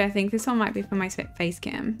 Actually, I think this one might be for my face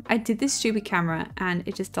cam. I did this stupid camera and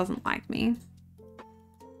it just doesn't like me.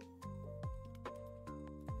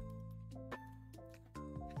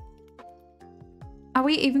 Are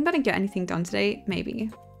we even going to get anything done today?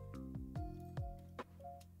 Maybe.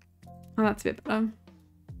 Oh, that's a bit better.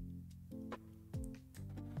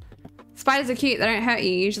 Spiders are cute. They don't hurt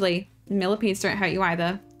you usually. Millipedes don't hurt you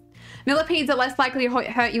either. Millipedes are less likely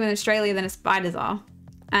to hurt you in Australia than spiders are.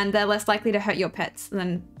 And they're less likely to hurt your pets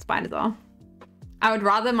than spiders are. I would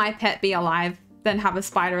rather my pet be alive than have a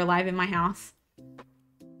spider alive in my house.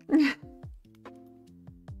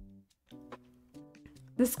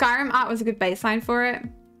 The Skyrim art was a good baseline for it.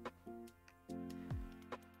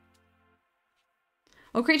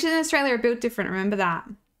 All creatures in Australia are built different, remember that.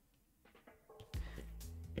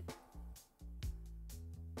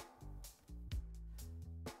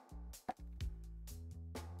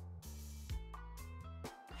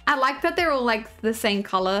 I like that they're all like the same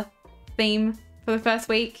color theme for the first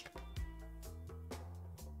week.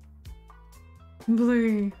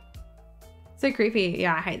 Blue. So creepy.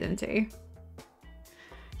 Yeah, I hate them too.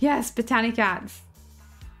 Yes, botanic cats.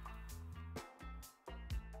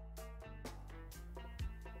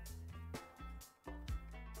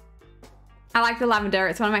 I like the lavender.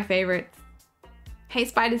 It's one of my favorites. Hate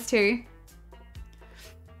spiders too.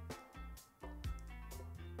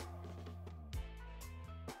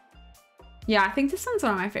 Yeah, I think this one's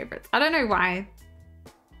one of my favorites. I don't know why.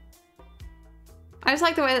 I just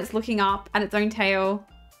like the way that it's looking up at its own tail.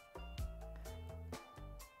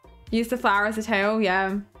 Use the flower as a tail,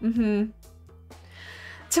 yeah.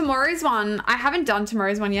 Tomorrow's one, I haven't done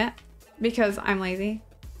tomorrow's one yet because I'm lazy.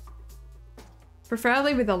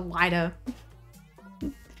 Preferably with a lighter.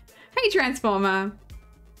 Hey, Transformer.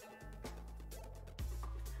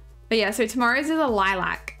 But yeah, so tomorrow's is a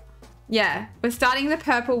lilac. Yeah, we're starting the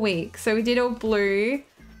purple week. So we did all blue.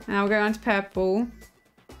 And I'll go on to purple.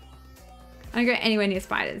 I don't go anywhere near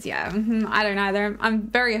spiders, yeah. I don't either. I'm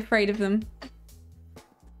very afraid of them.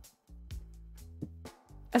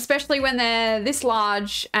 Especially when they're this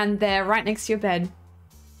large and they're right next to your bed.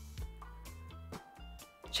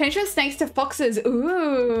 Change from snakes to foxes.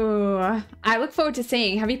 Ooh. I look forward to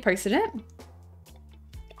seeing. Have you posted it?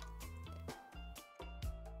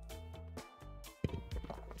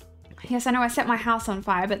 Yes, I know I set my house on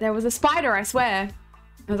fire, but there was a spider, I swear.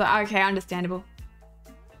 I was like, okay, understandable.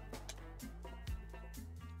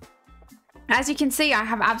 As you can see, I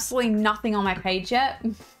have absolutely nothing on my page yet.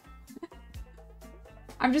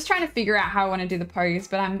 I'm just trying to figure out how I want to do the pose,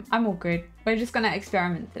 but I'm all good. We're just going to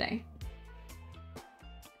experiment today.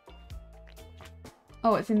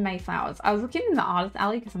 Oh, it's in Mayflowers. I was looking in the artist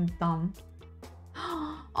alley because I'm dumb.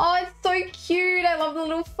 Oh, it's so cute. I love the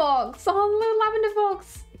little fox. Oh, the little lavender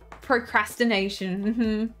fox.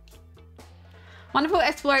 Procrastination. Wonderful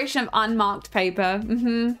exploration of unmarked paper.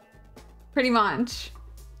 Pretty much.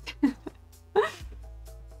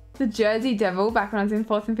 The Jersey Devil back when I was in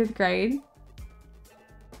 4th and 5th grade.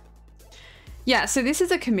 Yeah, so this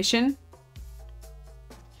is a commission.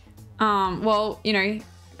 Well, you know,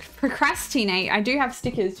 procrastinate. I do have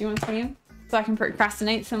stickers. Do you want to see them? So I can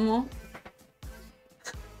procrastinate some more.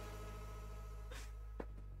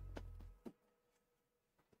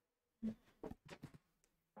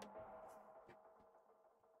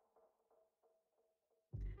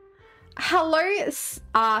 Hello,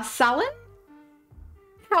 Salon.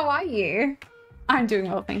 How are you? I'm doing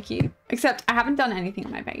well, thank you. Except I haven't done anything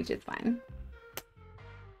on my page, it's fine.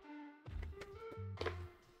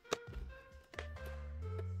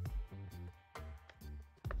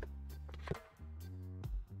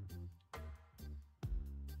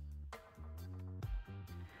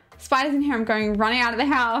 Spiders in here, I'm going running out of the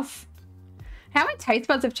house. How my taste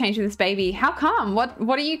buds have changed with this baby. How come? What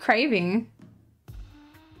are you craving?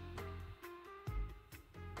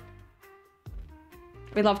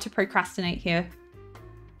 We love to procrastinate here.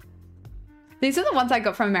 These are the ones I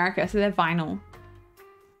got from America, so they're vinyl.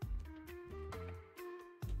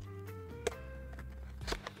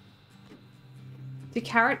 Do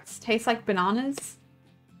carrots taste like bananas?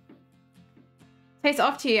 Tastes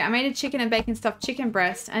off to you. I made a chicken and bacon stuffed chicken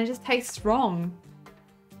breast and it just tastes wrong.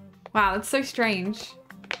 Wow, that's so strange.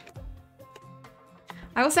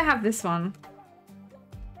 I also have this one.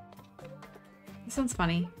 This one's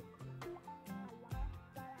funny.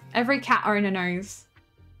 Every cat owner knows.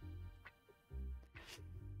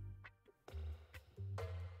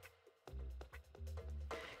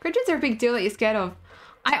 Critters are a big deal that you're scared of.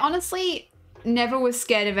 I honestly never was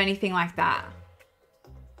scared of anything like that.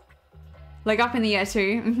 Like up in the air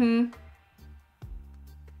too.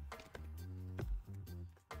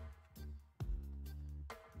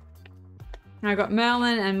 And I got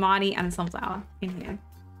Merlin and Marty and Sunflower in here.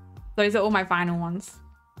 Those are all my final ones.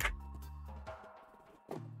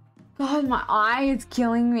 God, my eye is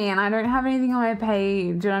killing me and I don't have anything on my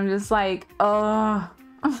page and I'm just like, oh.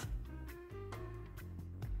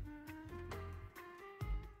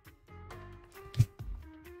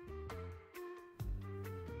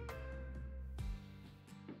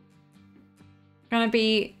 Gonna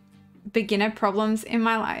be beginner problems in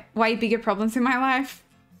my life, way bigger problems in my life.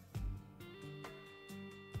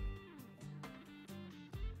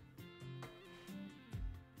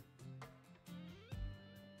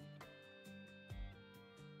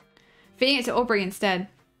 Feeding it to Aubrey instead.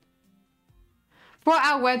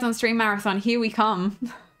 4-hour words on stream marathon, here we come.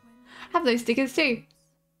 Have those stickers too.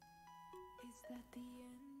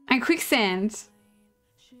 And quicksand.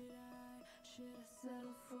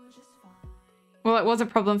 Well, it was a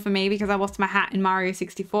problem for me because I lost my hat in Mario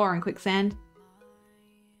 64 in quicksand.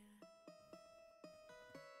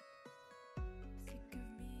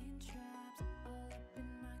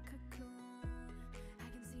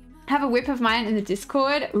 Have a whip of mine in the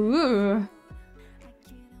Discord. Ooh.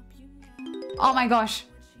 Oh my gosh.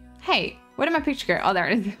 Hey, where did my picture go? Oh, there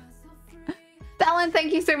it is. Alan,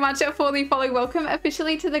 thank you so much for the follow. Welcome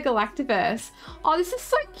officially to the Galactiverse. Oh, this is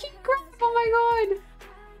so cute, Greg. Oh my god.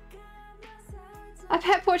 A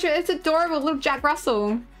pet portrait. It's adorable. Little Jack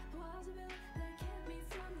Russell.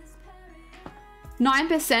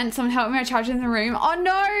 9%. Someone help me. I charge in the room. Oh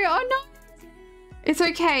no. Oh no. It's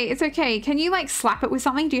okay. It's okay. Can you like slap it with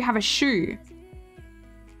something? Do you have a shoe?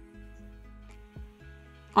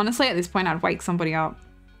 Honestly, at this point, I'd wake somebody up.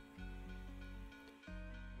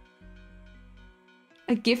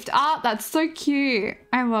 A gift art? That's so cute.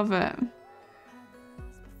 I love it.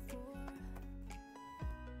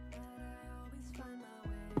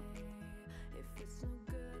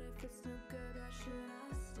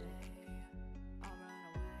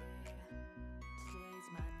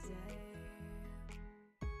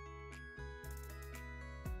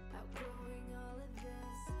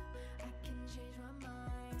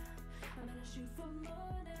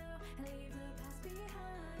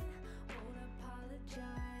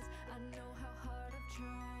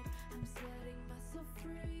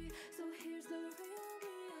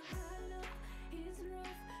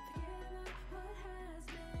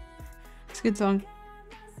 It's a good song.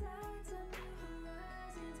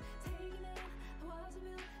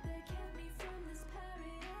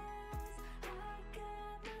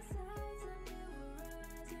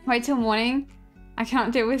 Wait till morning. I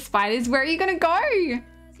cannot deal with spiders. Where are you gonna go?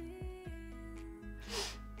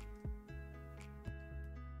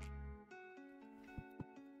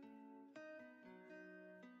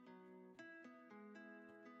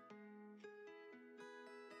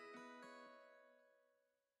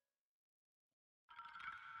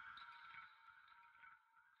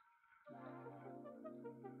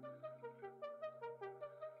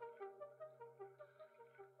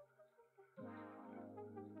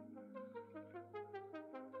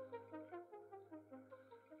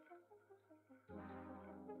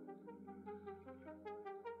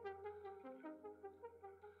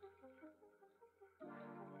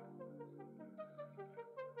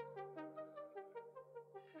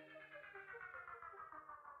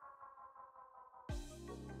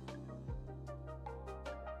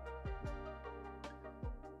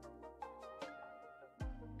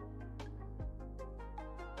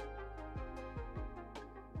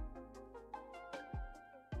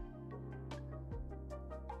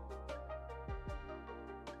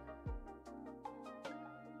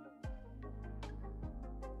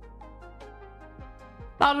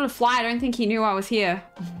 Started to fly. I don't think he knew I was here.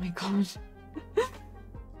 Oh my god. Sleep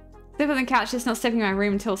on the couch, just not stepping in my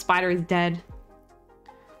room until Spider is dead.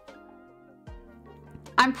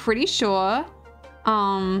 I'm pretty sure.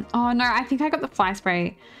 Oh no, I think I got the fly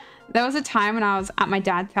spray. There was a time when I was at my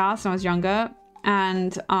dad's house when I was younger,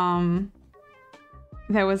 and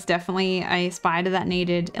there was definitely a spider that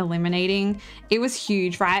needed eliminating. It was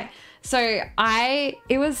huge, right? So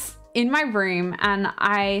it was in my room, and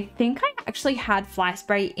I think I actually had fly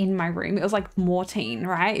spray in my room. It was like Mortine,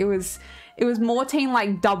 right? It was Mortine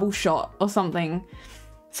like double shot or something.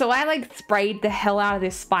 So I like sprayed the hell out of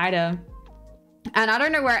this spider, and I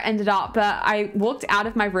don't know where it ended up, but I walked out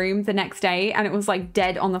of my room the next day and it was like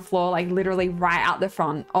dead on the floor, like literally right out the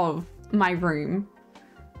front of my room.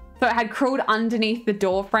 So it had crawled underneath the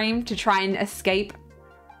door frame to try and escape.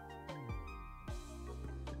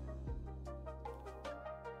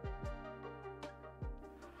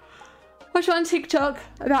 Watched on TikTok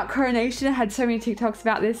about coronation. I had so many TikToks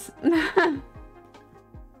about this.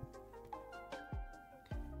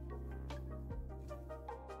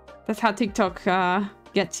 That's how TikTok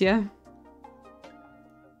gets you.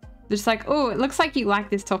 They're just like, oh, it looks like you like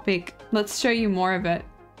this topic. Let's show you more of it.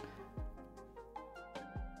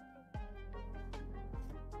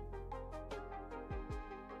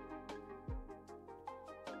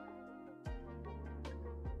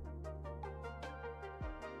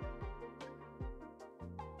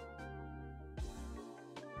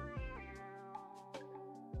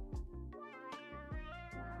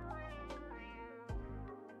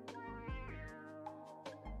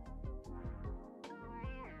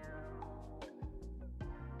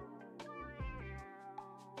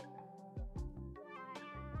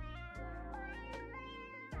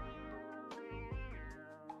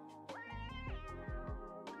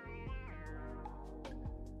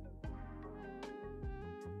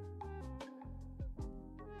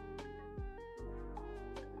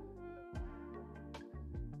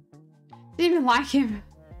 Didn't even like him.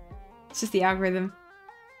 It's just the algorithm.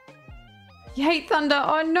 You hate thunder.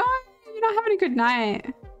 Oh no, you're not having a good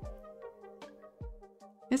night.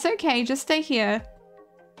 It's okay, just stay here.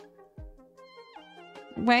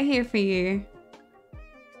 We're here for you.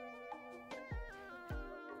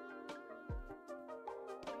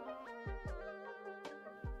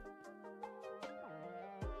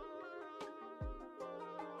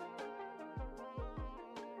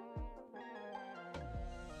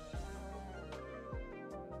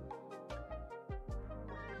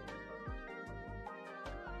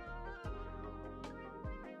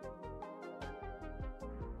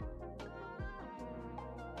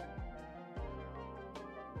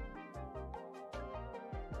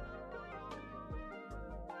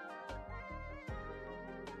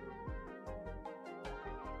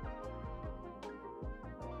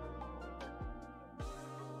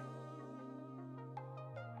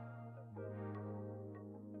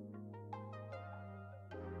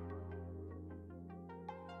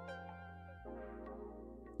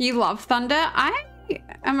 You love thunder? I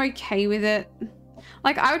am okay with it.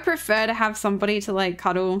 Like, I would prefer to have somebody to, like,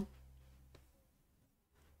 cuddle.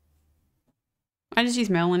 I just use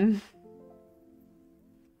Melon.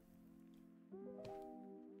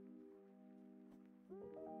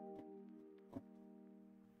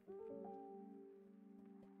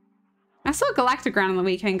 I saw Galactica around on the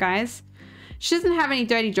weekend, guys. She doesn't have any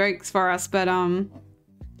dirty jokes for us, but,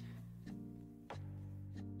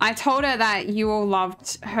 I told her that you all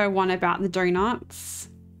loved her one about the donuts.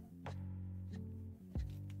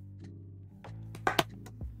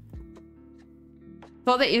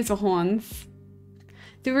 Thought the ears were horns.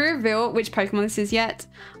 Did we reveal which Pokemon this is yet?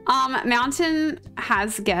 Mountain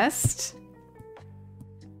has guessed.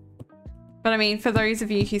 But I mean, for those of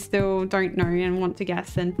you who still don't know and want to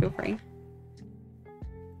guess, then feel free.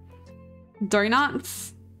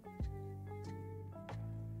 Donuts.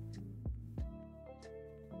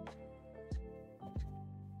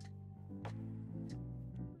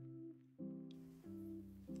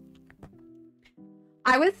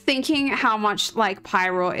 I was thinking how much like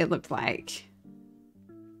Pyro it looked like.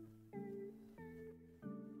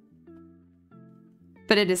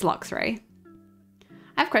 But it is Luxray.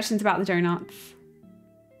 I have questions about the donuts.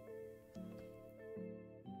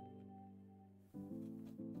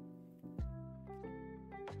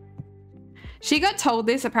 She got told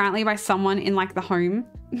this apparently by someone in like the home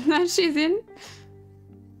that she's in.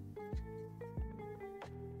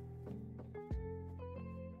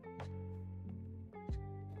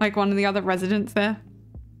 Like one of the other residents there.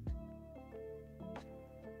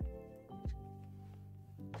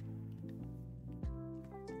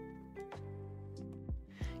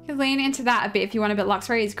 You can lean into that a bit if you want a bit.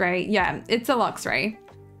 Luxray is great. Yeah, it's a Luxray.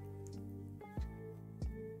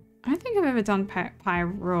 I don't think I've ever done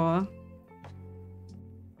Pyro.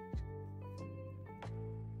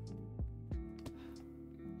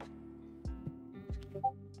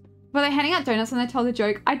 Were they handing out donuts when they told the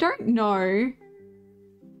joke? I don't know.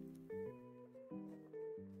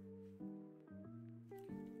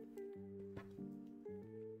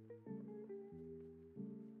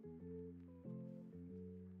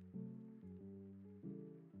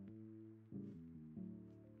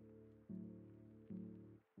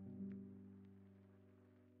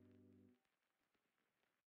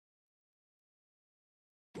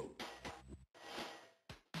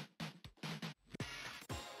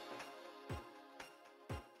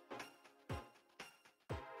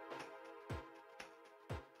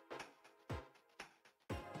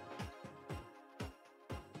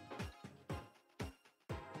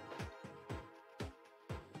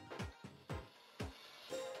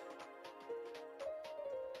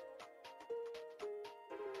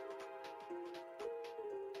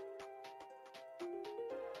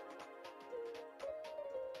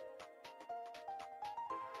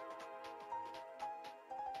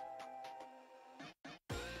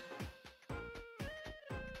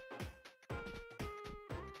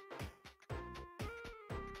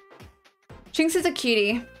 Jinx is a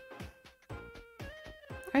cutie.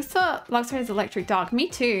 I saw Luxray's Electric Dark. Me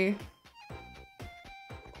too.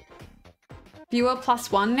 Viewer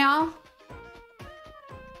 +1 now.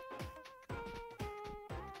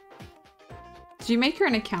 Did you make her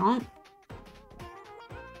an account?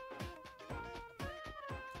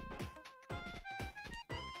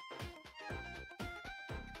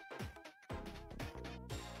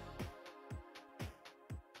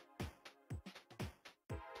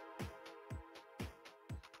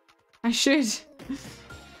 I should.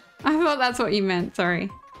 I thought that's what you meant, sorry.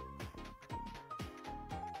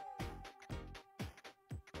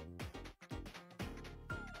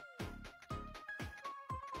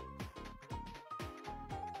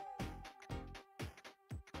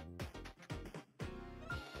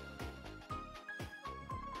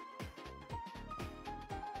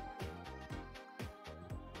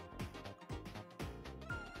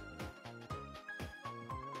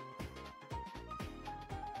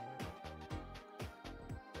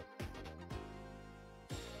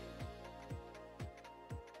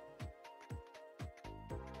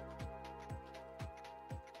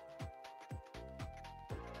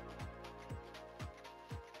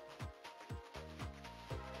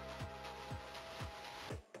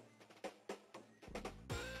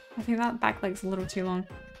 I think that back leg's a little too long.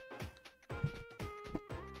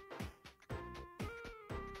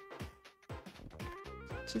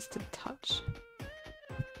 Just a touch.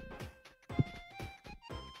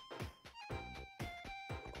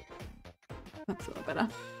 That's a little better.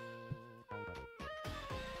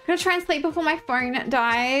 Gonna try and sleep before my phone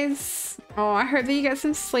dies. Oh, I hope that you get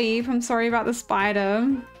some sleep. I'm sorry about the spider.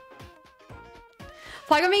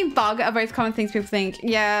 Flag and bug are both common things people think.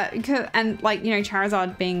 Yeah, and like, you know,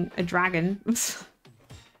 Charizard being a dragon.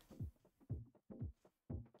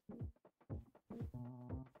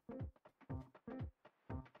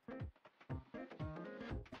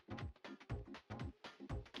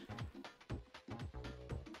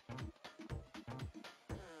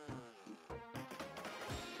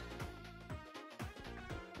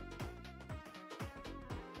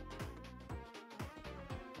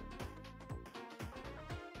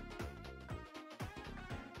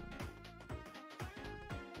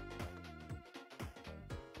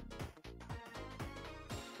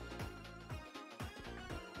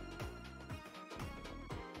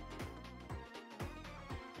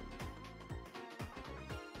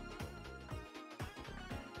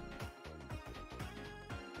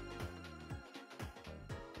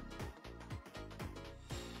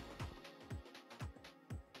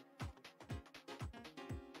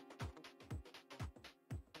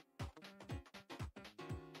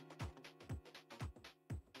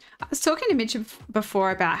 I was talking to Mitch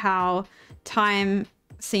before about how time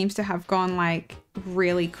seems to have gone like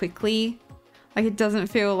really quickly. Like it doesn't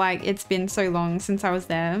feel like it's been so long since I was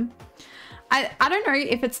there. I don't know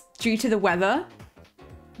if it's due to the weather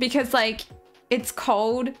because like it's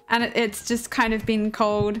cold and it's just kind of been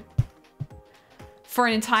cold for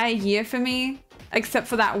an entire year for me, except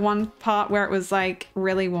for that one part where it was like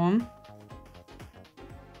really warm.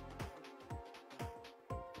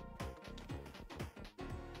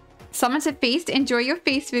 Someone to feast. Enjoy your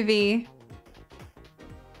feast, Vivi.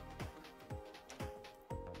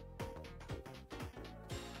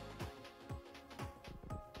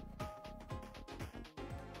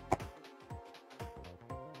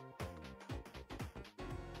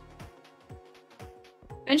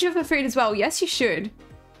 Venture for food as well. Yes, you should.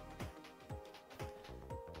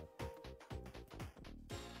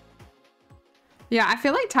 Yeah, I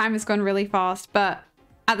feel like time has gone really fast, but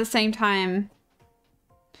at the same time,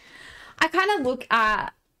 I kind of look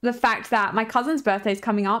at the fact that my cousin's birthday is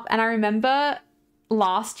coming up, and I remember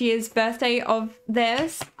last year's birthday of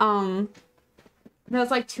theirs. There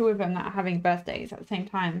was like 2 of them that are having birthdays at the same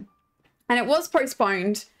time, and it was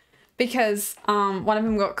postponed because one of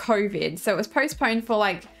them got COVID, so it was postponed for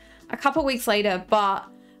like a couple weeks later. But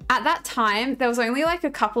at that time, there was only like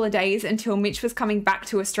a couple of days until Mitch was coming back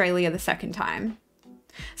to Australia the second time.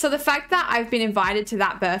 So the fact that I've been invited to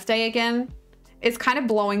that birthday again, it's kind of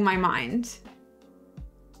blowing my mind.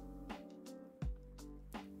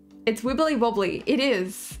 It's wibbly wobbly. It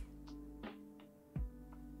is.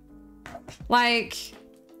 Like,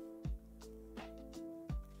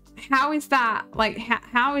 how is that? Like,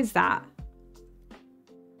 how is that?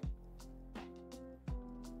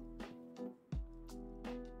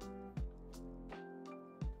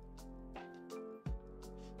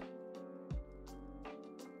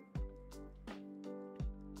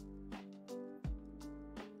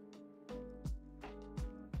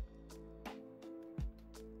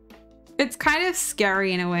 It's kind of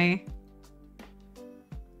scary in a way.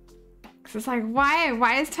 Because it's like, why?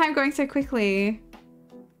 Why is time going so quickly?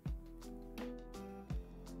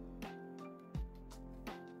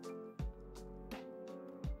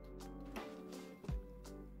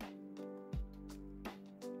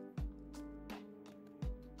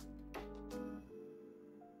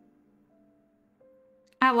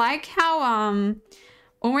 I like how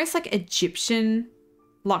almost like Egyptian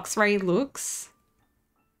Luxray looks.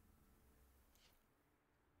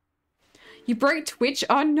 You broke Twitch?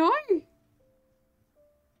 Oh no!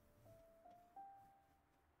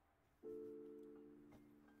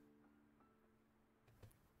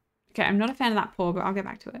 Okay, I'm not a fan of that paw, but I'll get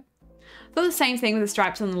back to it. Thought the same thing with the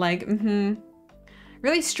stripes on the leg.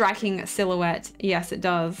 Really striking silhouette. Yes, it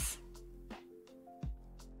does.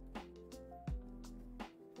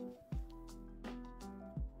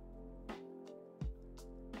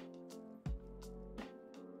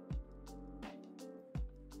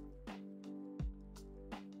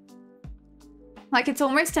 Like, it's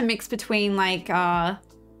almost a mix between, like,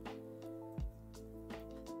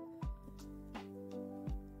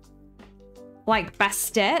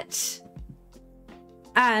 Bastet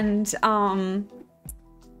and,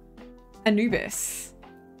 Anubis.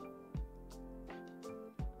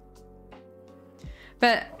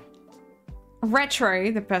 But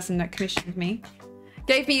Retro, the person that commissioned me,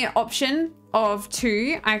 gave me an option of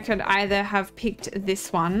two. I could either have picked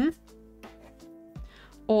this one,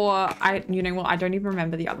 or you know what, I don't even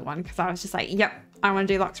remember the other one because I was just like, yep, I want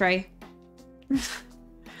to do Luxray.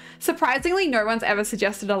 Surprisingly, no one's ever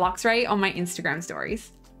suggested a Luxray on my Instagram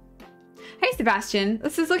stories. Hey, Sebastian,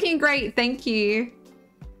 this is looking great. Thank you.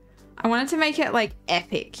 I wanted to make it like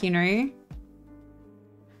epic, you know?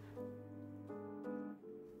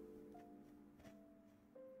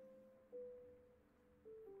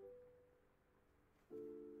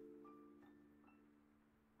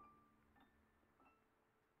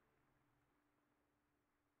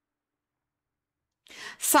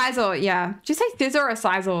 Sizor, yeah. Did you say Thizzor or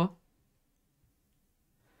Sizor?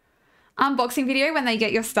 Unboxing video when they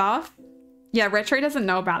get your stuff. Yeah, Retro doesn't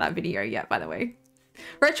know about that video yet, by the way.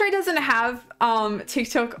 Retro doesn't have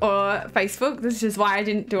TikTok or Facebook. This is why I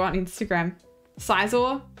didn't do it on Instagram.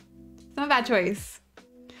 Sizor, it's not a bad choice.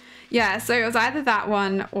 Yeah, so it was either that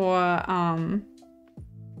one or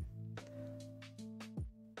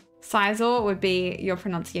Sizor would be your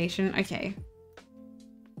pronunciation. Okay.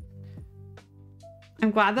 I'm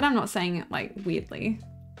glad that I'm not saying it like weirdly.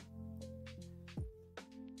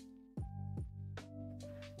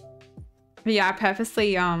 But yeah, I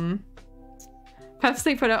purposely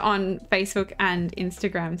put it on Facebook and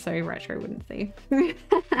Instagram so Retro wouldn't see.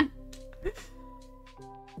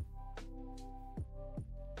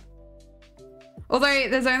 Although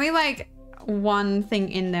there's only like one thing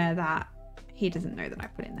in there that he doesn't know that I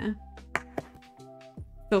put in there.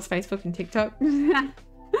 Phil's Facebook and TikTok.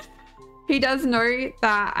 He does know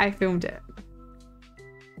that I filmed it.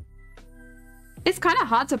 It's kind of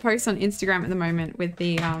hard to post on Instagram at the moment with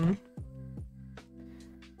the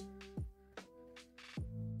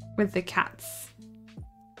cats.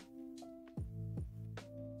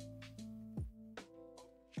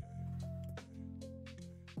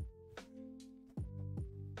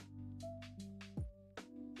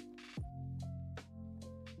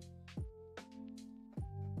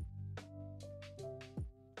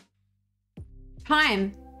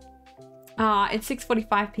 Time. It's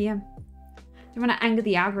 6:45 p.m. Don't want to anger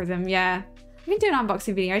the algorithm. Yeah. I can do an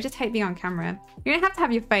unboxing video. I just hate being on camera. You don't have to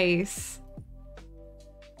have your face.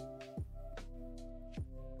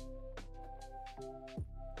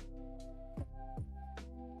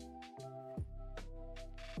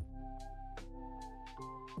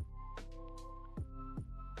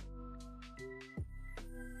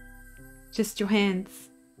 Just your hands.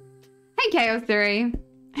 Hey, Chaos Theory.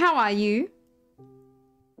 How are you?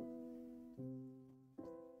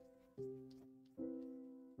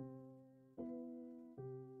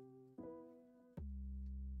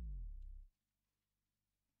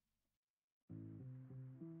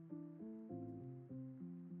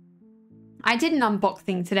 I did an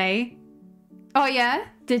unboxing today. Oh yeah?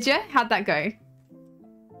 Did you? How'd that go?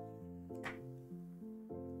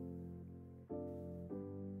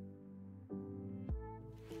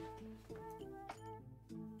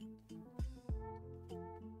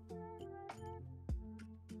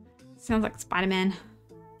 Sounds like Spider-Man.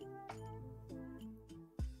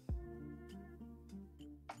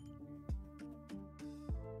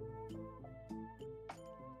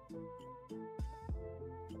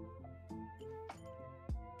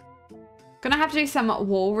 Gonna have to do some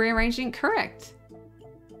wall rearranging. Correct.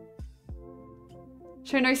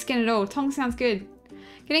 Show no skin at all. Tongue sounds good.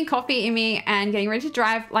 Getting coffee in me and getting ready to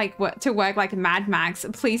drive like to work like Mad Max.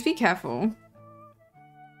 Please be careful.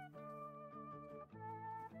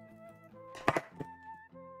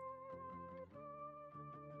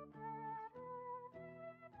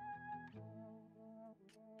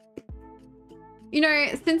 You know,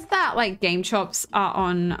 since that like game shops are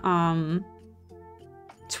on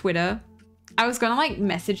Twitter, I was gonna like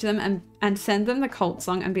message them and send them the cult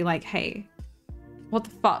song and be like, hey, what the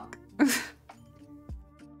fuck?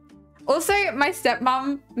 Also, my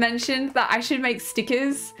stepmom mentioned that I should make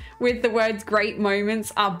stickers with the words great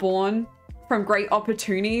moments are born from great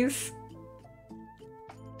opportunities.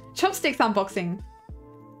 Chopsticks unboxing.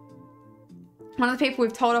 One of the people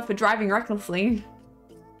we've told off for driving recklessly.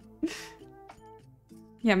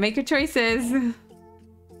 Yeah, make your choices.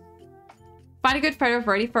 Find a good photo of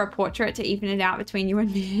Rhodey for a portrait to even it out between you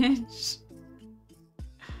and Mitch.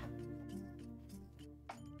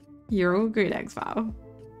 You're all good, X-File.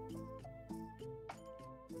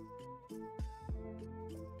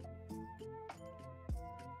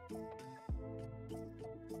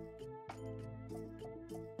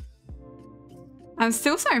 I'm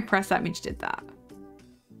still so impressed that Mitch did that.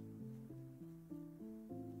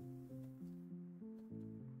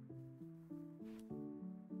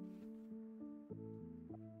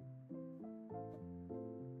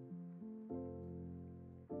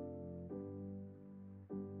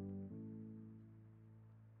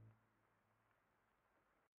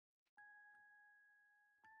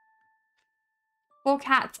 Four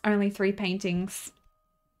cats, only 3 paintings.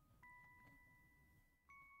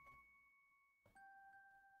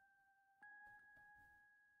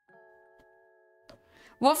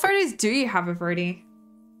 What photos do you have of Rhodey?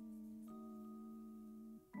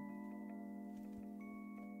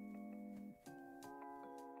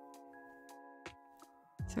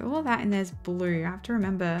 So all of that and there's blue. I have to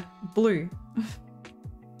remember blue.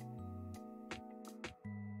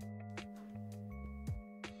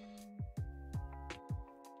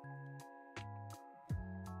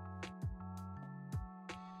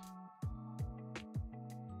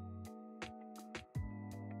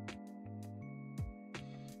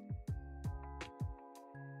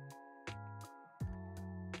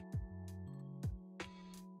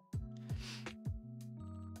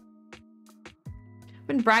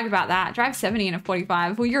 Wouldn't brag about that. Drive 70 in a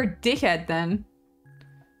 45. Well, you're a dickhead then.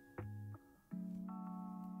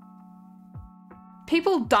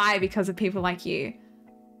 People die because of people like you.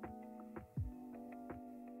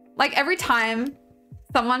 Like every time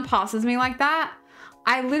someone passes me like that,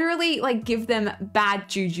 I literally like give them bad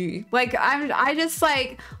juju. Like I just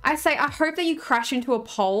like, I say, I hope that you crash into a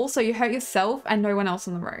pole so you hurt yourself and no one else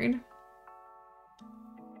on the road.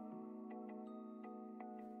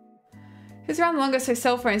 Who's around longer? So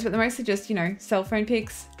cell phones, but they're mostly just, you know, cell phone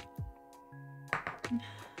pics.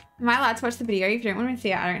 Am I allowed to watch the video? If you don't want me to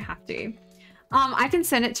see it, I don't have to. I can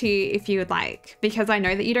send it to you if you would like, because I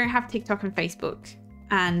know that you don't have TikTok and Facebook.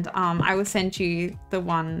 And I will send you the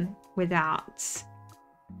one without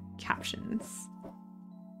captions.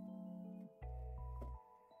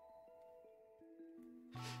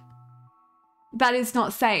 That is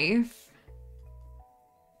not safe.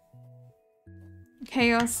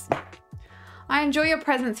 Chaos. I enjoy your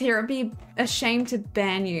presence here. It'd be a shame to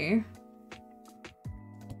ban you.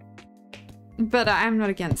 But I'm not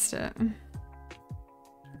against it.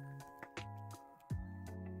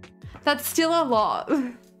 That's still a lot.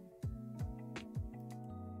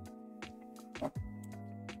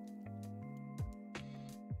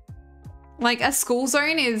 Like a school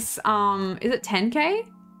zone is it 10K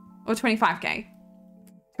or 25K?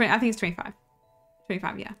 I think it's 25.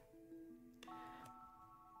 25, yeah.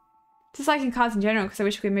 Just like in cars in general, because I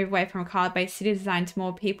wish we could move away from a car-based city design to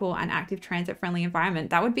more people and active transit-friendly environment.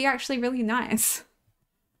 That would be actually really nice.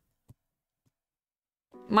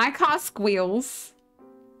 My car squeals.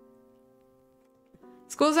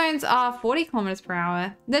 School zones are 40 kilometers per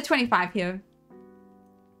hour. They're 25 here.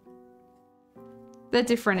 They're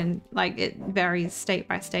different and like it varies state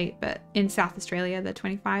by state, but in South Australia, they're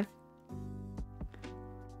 25.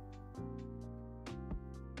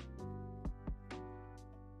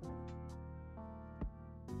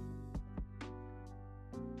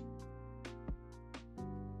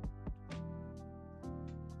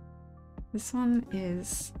 This one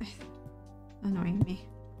is annoying me.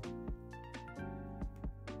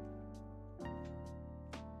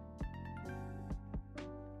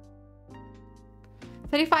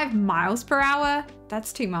 $35 miles per hour?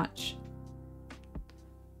 That's too much.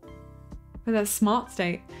 For that smart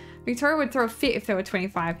state. Victoria would throw a fit if there were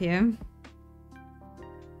 25 here.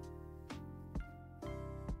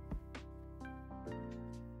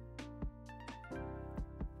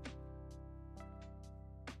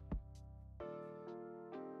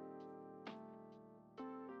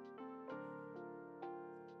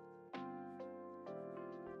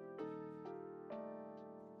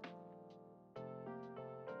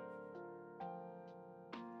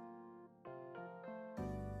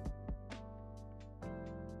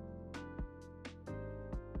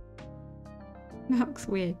 That looks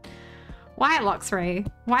weird. Why, Loxray?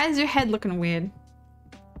 Why is your head looking weird?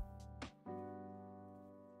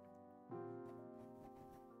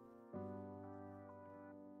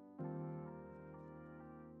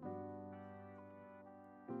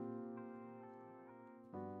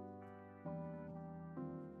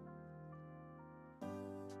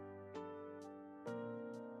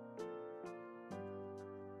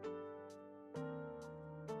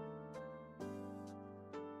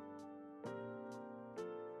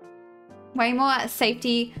 Way more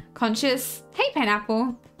safety conscious. Hey,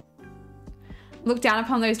 Pineapple. Look down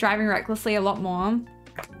upon those driving recklessly a lot more.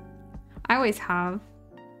 I always have.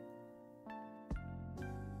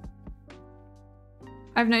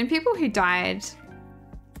 I've known people who died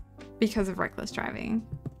because of reckless driving.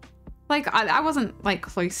 Like, I wasn't like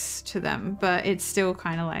close to them, but it's still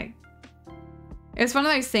kind of like, it's one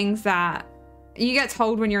of those things that you get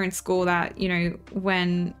told when you're in school that, you know,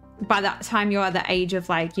 when by that time you're at the age of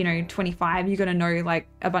like, you know, 25, you're gonna know like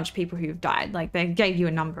a bunch of people who've died. Like they gave you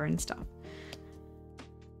a number and stuff.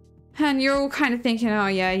 And you're all kind of thinking, oh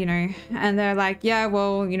yeah, you know, and they're like, yeah,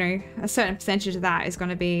 well, you know, a certain percentage of that is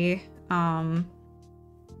gonna be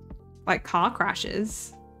like car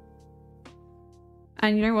crashes.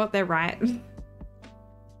 And you know what? They're right.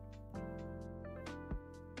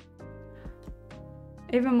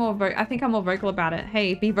 Even more I think I'm more vocal about it.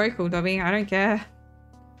 Hey, be vocal, Dobby. I don't care.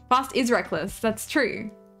 Fast is reckless. That's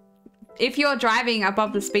true. If you're driving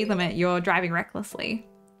above the speed limit, you're driving recklessly.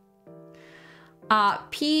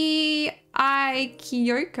 P.I.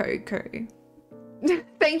 Kyoko.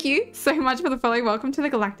 Thank you so much for the follow. Welcome to the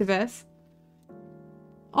Galactiverse.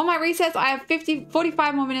 On my recess, I have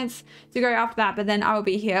 45 more minutes to go after that, but then I will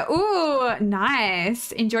be here. Ooh,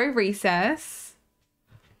 nice. Enjoy recess.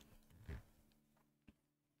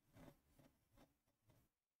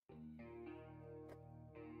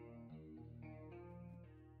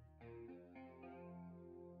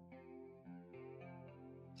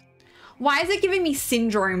 Why is it giving me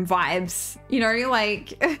syndrome vibes? You know,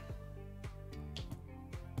 like...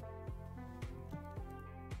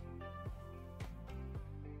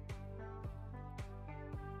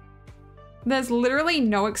 There's literally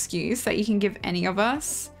no excuse that you can give any of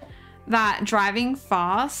us that driving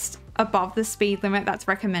fast above the speed limit that's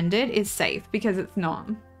recommended is safe, because it's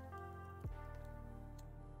not.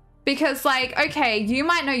 Because like, okay, you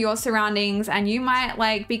might know your surroundings and you might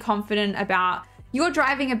like be confident about your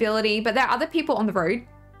driving ability, but there are other people on the road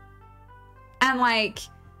and like,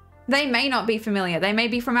 they may not be familiar. They may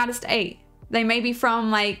be from out of state. They may be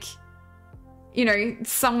from like, you know,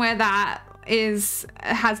 somewhere that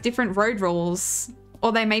has different road rules,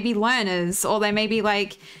 or they may be learners, or they may be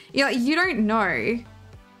like, you don't know.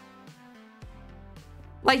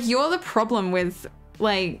 Like, you're the problem with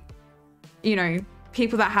like, you know,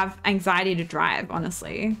 people that have anxiety to drive,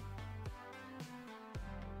 honestly.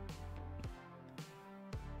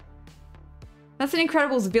 That's an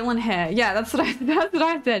Incredibles villain hair. Yeah, that's what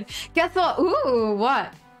I said. Guess what? Ooh,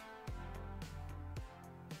 what?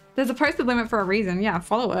 There's a posted limit for a reason. Yeah,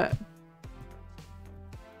 follow it.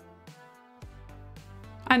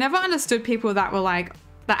 I never understood people that were like,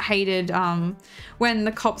 that hated when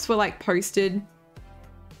the cops were like posted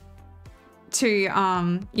to,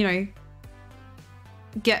 you know,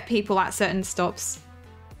 get people at certain stops.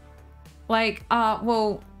 Like,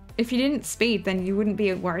 well, if you didn't speed, then you wouldn't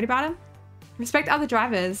be worried about them. Respect other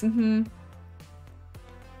drivers. Mm-hmm.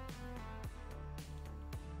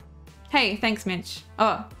 Hey, thanks, Mitch.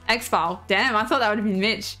 Oh, X-File. Damn, I thought that would have been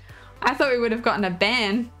Mitch. I thought we would have gotten a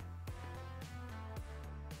ban.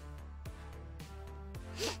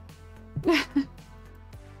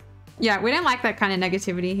 Yeah, we don't like that kind of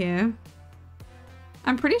negativity here.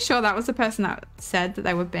 I'm pretty sure that was the person that said that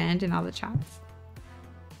they were banned in other chats.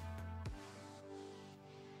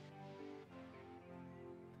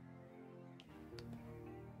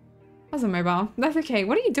 That was a mobile. That's okay.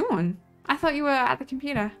 What are you doing? I thought you were at the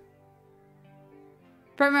computer.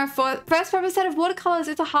 Promo for first proper set of watercolors.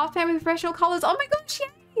 It's a half pan with professional colors. Oh my gosh,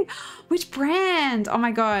 yay! Which brand? Oh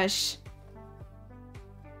my gosh.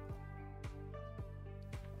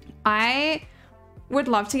 I would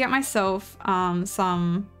love to get myself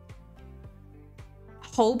some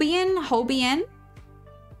Holbein.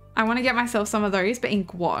 I want to get myself some of those, but in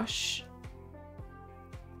gouache.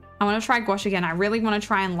 I want to try gouache again. I really want to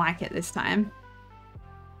try and like it this time.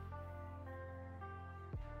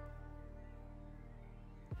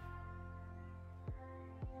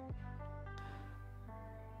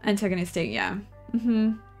 Antagonistic, yeah.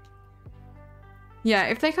 Mm-hmm. Yeah,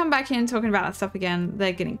 if they come back in talking about that stuff again,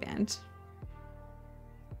 they're getting banned.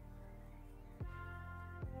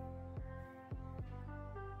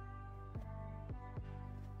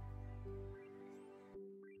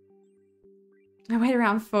 I wait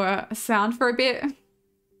around for a sound for a bit.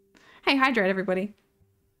 Hey, hydrate everybody.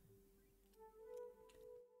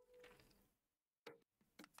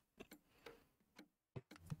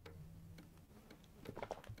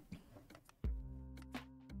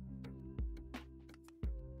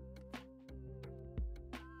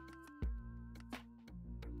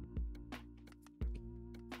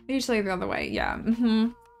 Usually the other way, yeah.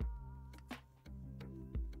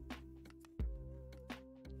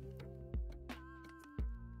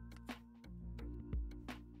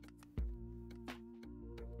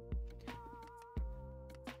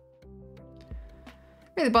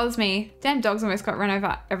 Really bothers me. Damn dogs almost got run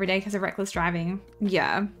over every day because of reckless driving.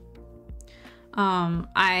 Yeah.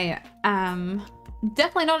 I am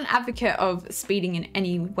definitely not an advocate of speeding in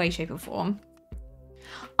any way, shape, or form.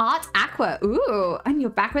 Art Aqua. Ooh, and you're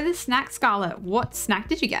back with a snack, Scarlett. What snack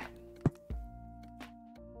did you get?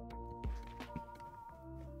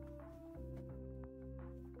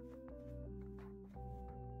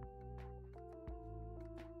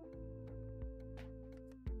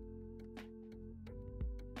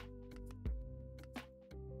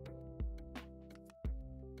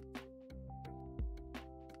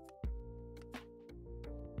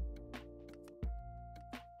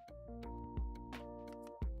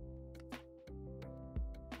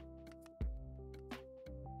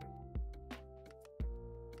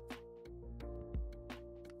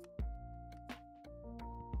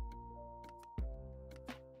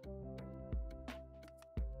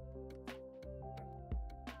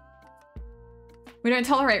 We don't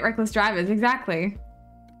tolerate reckless drivers, exactly.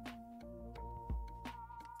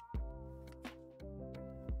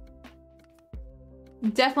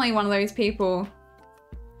 Definitely one of those people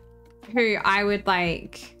who I would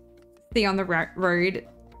like see on the road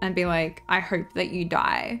and be like, I hope that you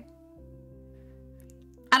die.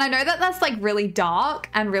 And I know that that's like really dark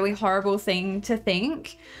and really horrible thing to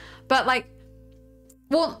think, but like,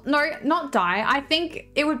 well, no, not die. I think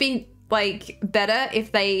it would be like better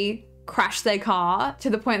if they crashed their car to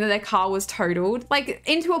the point that their car was totaled, like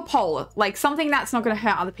into a pole, like something that's not going to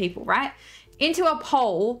hurt other people, right? Into a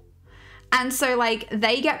pole. And so like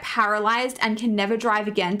they get paralyzed and can never drive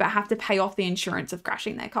again, but have to pay off the insurance of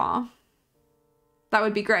crashing their car. That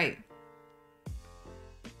would be great.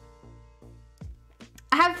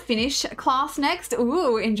 I have Finnish class next.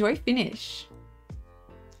 Ooh, enjoy Finnish.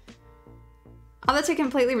 Other to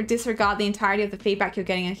completely disregard the entirety of the feedback you're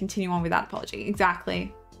getting and continue on without apology.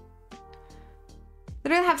 Exactly.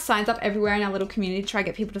 Literally have signs up everywhere in our little community to try to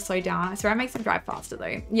get people to slow down. I swear it makes them drive faster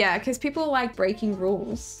though. Yeah, because people like breaking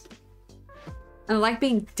rules. And like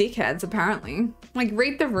being dickheads, apparently. Like,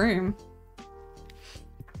 read the room.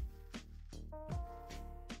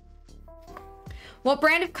 What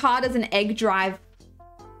brand of car does an egg drive?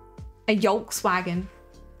 A Volkswagen.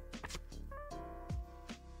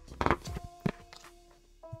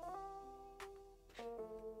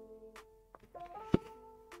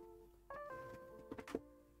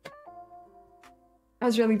 That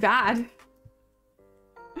was really bad.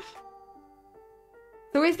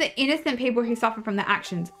 It's always the innocent people who suffer from the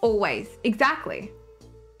actions. Always. Exactly.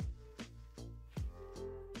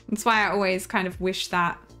 That's why I always kind of wish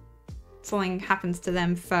that something happens to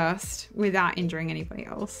them first without injuring anybody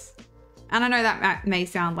else. And I know that may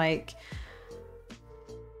sound like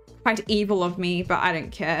quite evil of me, but I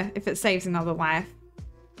don't care if it saves another life.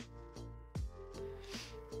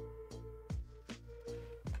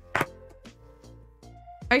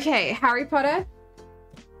 Okay, Harry Potter.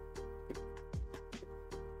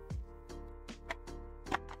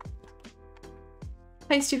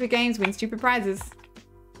 Play stupid games, win stupid prizes.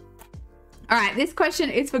 All right, this question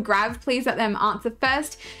is for Grav. Please let them answer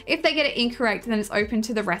first. If they get it incorrect, then it's open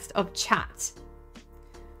to the rest of chat.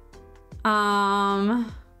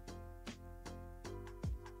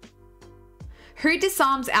 Who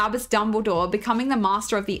disarms Albus Dumbledore, becoming the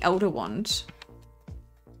master of the Elder Wand?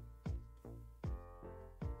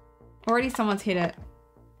 Already someone's hit it.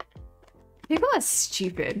 People are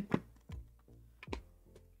stupid.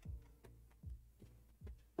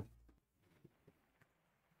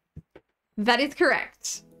 That is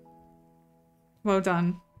correct. Well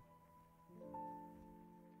done.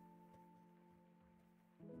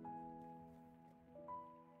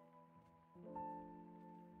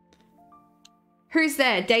 Who's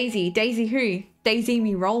there? Daisy. Daisy who? Daisy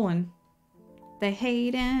me rolling. They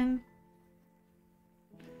hating.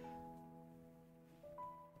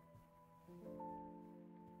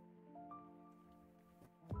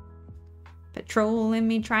 Patrolling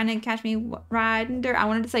me, trying to catch me riding dirt. I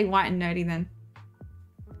wanted to say white and nerdy then.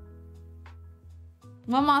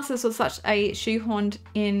 One Masters was such a shoehorned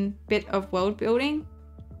in bit of world building.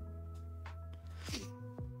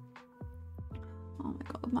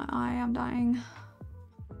 god, my eye, I'm dying.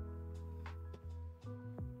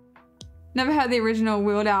 Never heard the original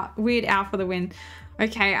Weird Al for the win.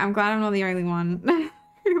 Okay, I'm glad I'm not the only one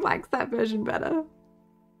who likes that version better.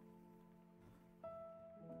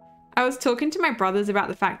 I was talking to my brothers about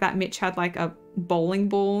the fact that Mitch had like a bowling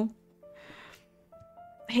ball.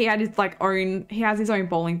 He had his like own, he has his own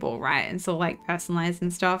bowling ball, right? And so like personalized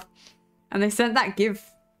and stuff. And they sent that GIF,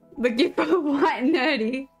 the GIF of White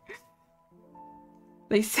Nerdy.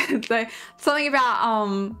 They said something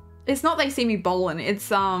about, it's not they see me bowling, it's,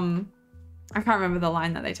 I can't remember the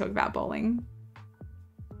line that they talk about bowling.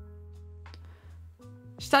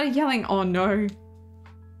 She started yelling, oh no.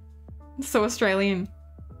 So Australian.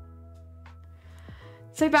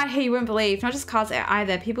 So bad here you wouldn't believe. Not just cars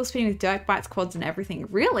either. People speeding with dirt bikes, quads and everything.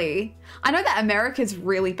 Really? I know that America's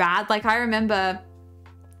really bad. Like I remember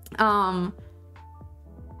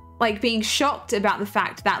like being shocked about the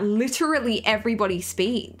fact that literally everybody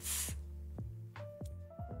speeds.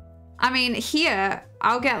 I mean, here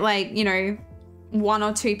I'll get like, you know, 1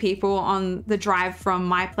 or 2 people on the drive from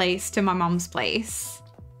my place to my mum's place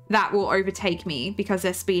that will overtake me because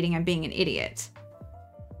they're speeding and being an idiot.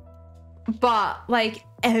 But like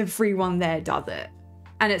everyone there does it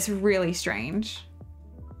and it's really strange.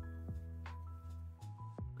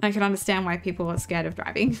 I can understand why people are scared of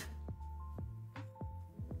driving.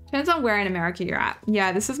 Depends on where in America you're at.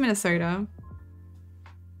 Yeah, this is Minnesota.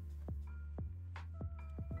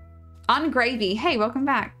 Ungravy. Hey, welcome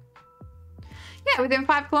back. Yeah, within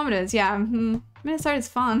 5 kilometers. Yeah, Minnesota's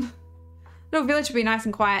fun. Little village would be nice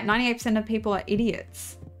and quiet. 98% of people are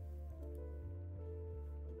idiots.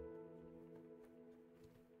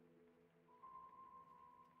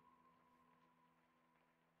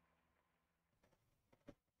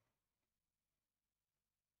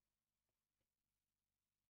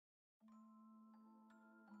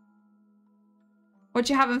 What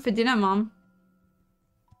you having for dinner, Mom?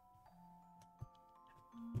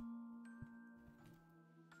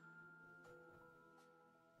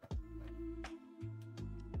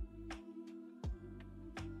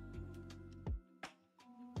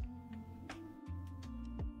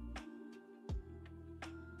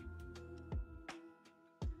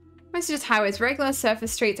 Most of just highways. Regular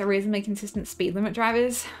surface streets are reasonably consistent speed limit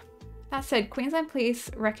drivers. That said, Queensland police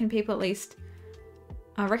reckon at least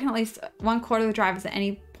 1/4 of the drivers at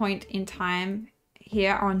any point in time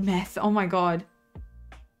here are on meth. Oh my god.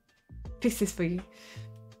 Fix this for you.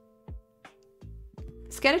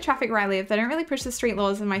 Scared of traffic where I live. They don't really push the street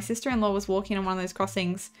laws, and my sister-in-law was walking on one of those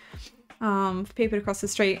crossings for people to cross the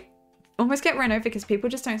street. Almost get run over because people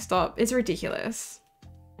just don't stop. It's ridiculous.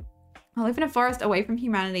 I live in a forest away from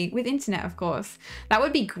humanity with internet, of course. That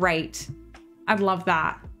would be great. I'd love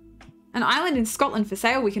that. An island in Scotland for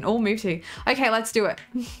sale we can all move to. Okay, let's do it.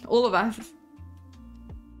 All of us.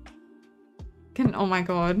 Oh my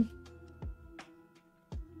god.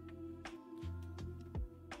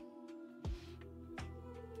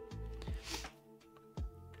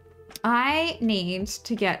 I need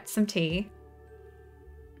to get some tea.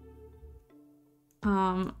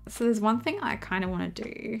 So there's one thing I kind of want to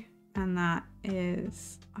do, and that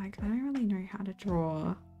is, like, I don't really know how to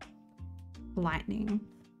draw lightning.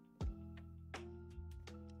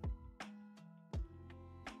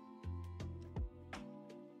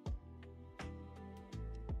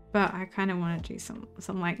 But I kind of want to do some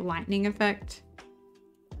like lightning effect.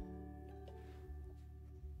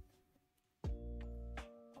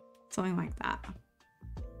 Something like that.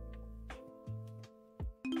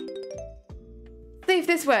 See if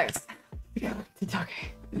this works.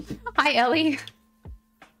 Okay. Hi, Ellie.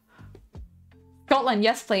 Scotland,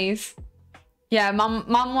 yes, please. Yeah, Mum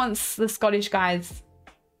wants the Scottish guys.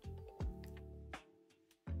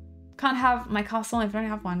 Can't have my castle if I don't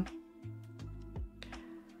have one.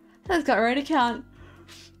 That's got a right account.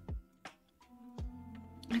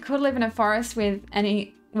 I could live in a forest with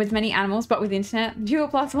many animals, but with internet, viewer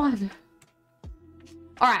 +1.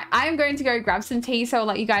 All right, I'm going to go grab some tea, so I'll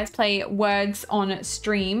let you guys play words on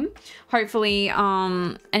stream. Hopefully,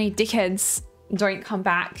 any dickheads don't come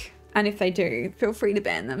back, and if they do, feel free to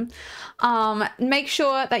ban them. Make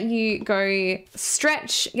sure that you go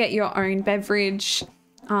stretch, get your own beverage,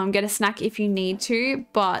 get a snack if you need to.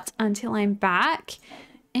 But until I'm back,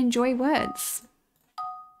 enjoy words.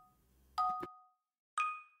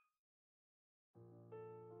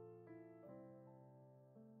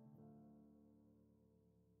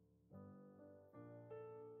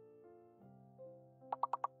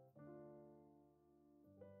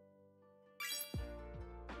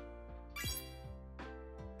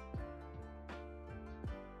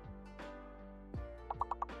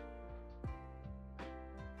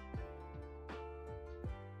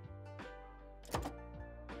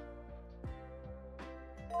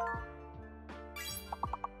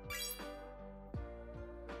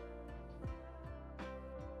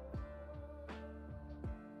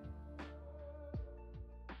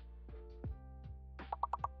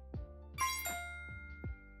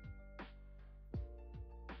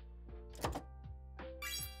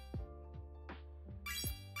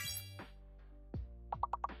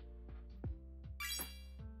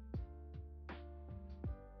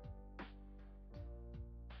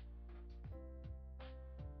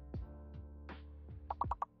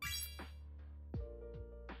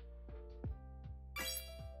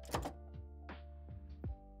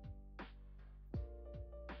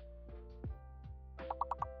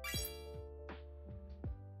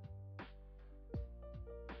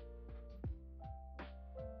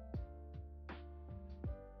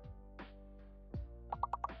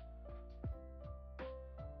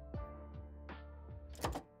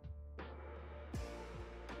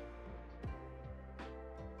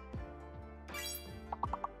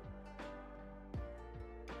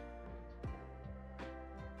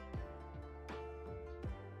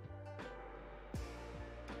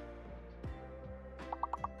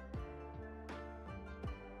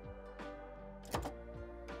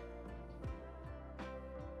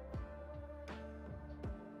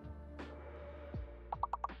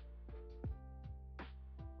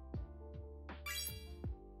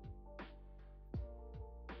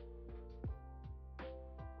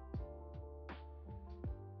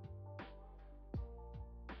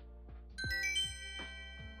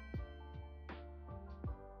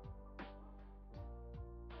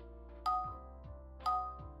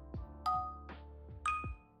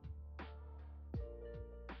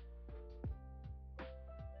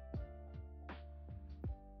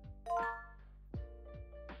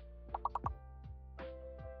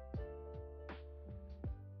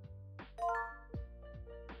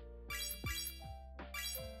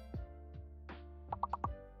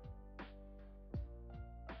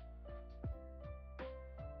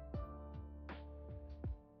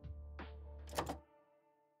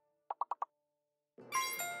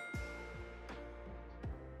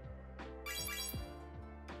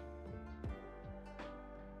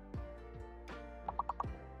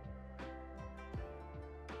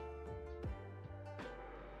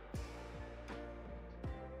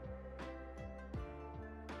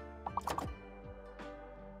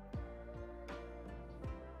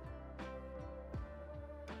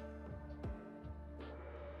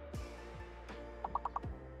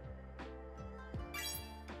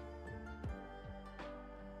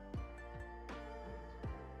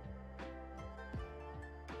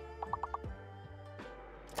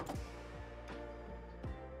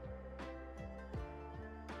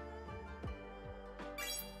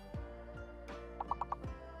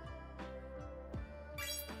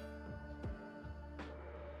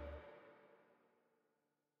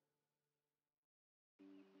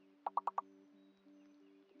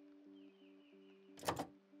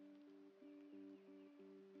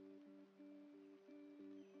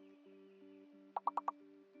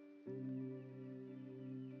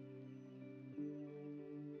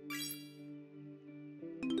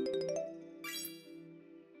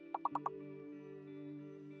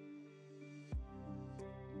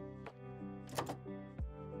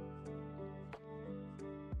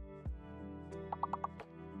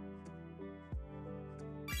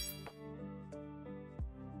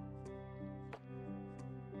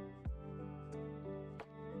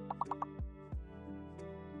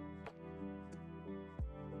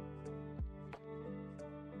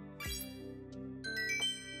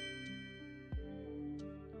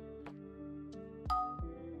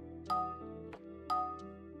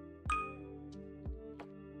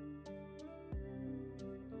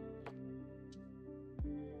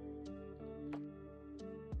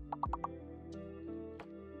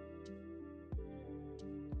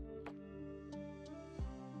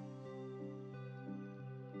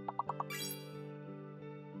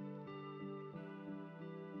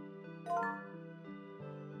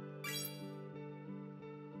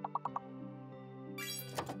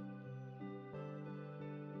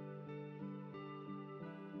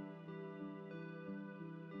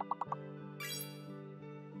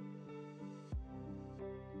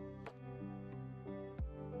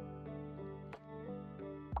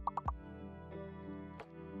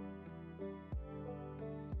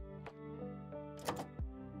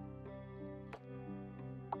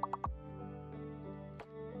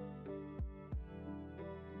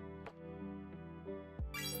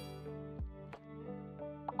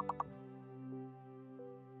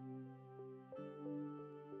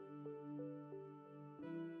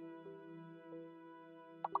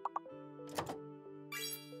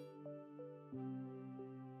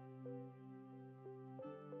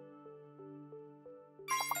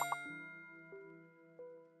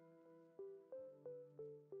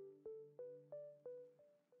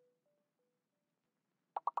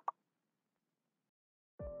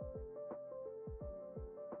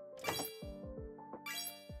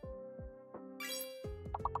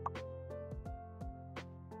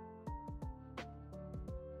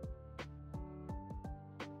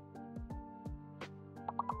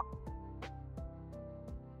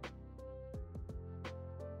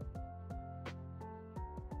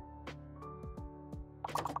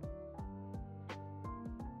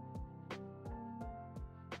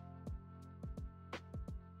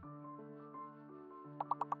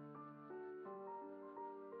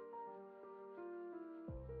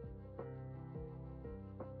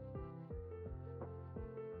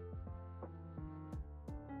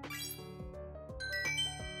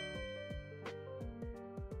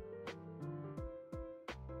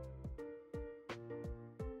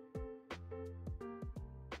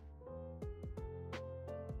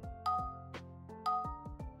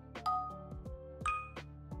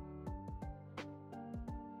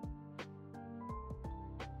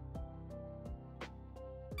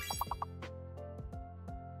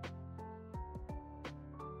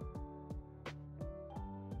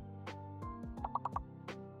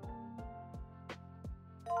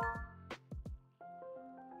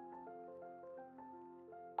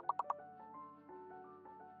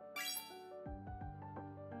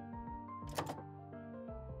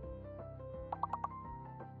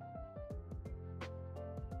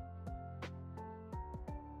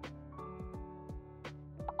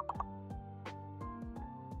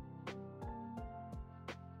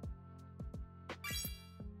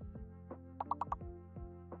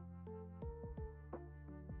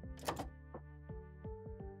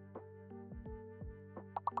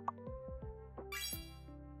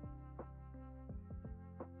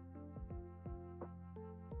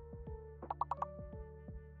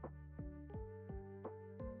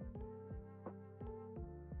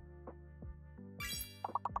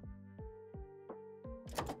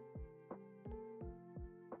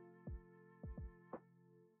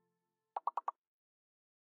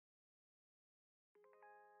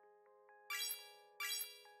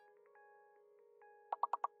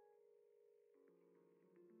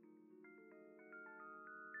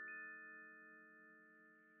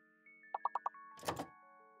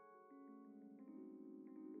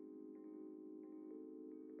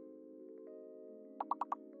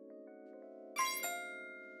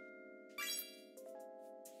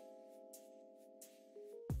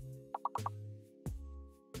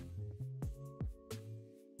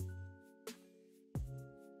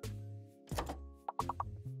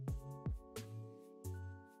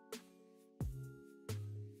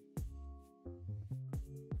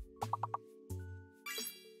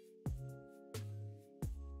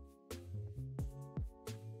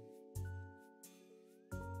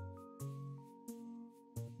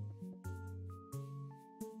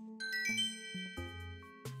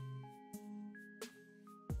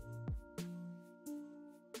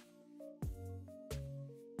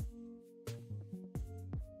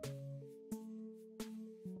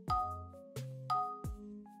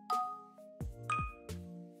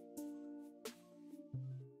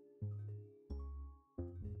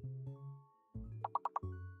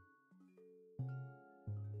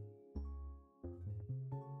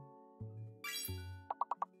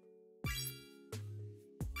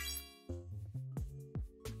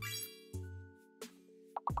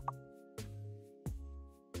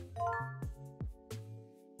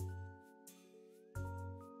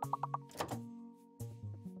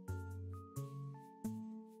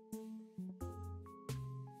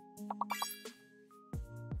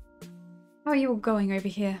 How are you all going over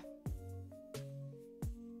here?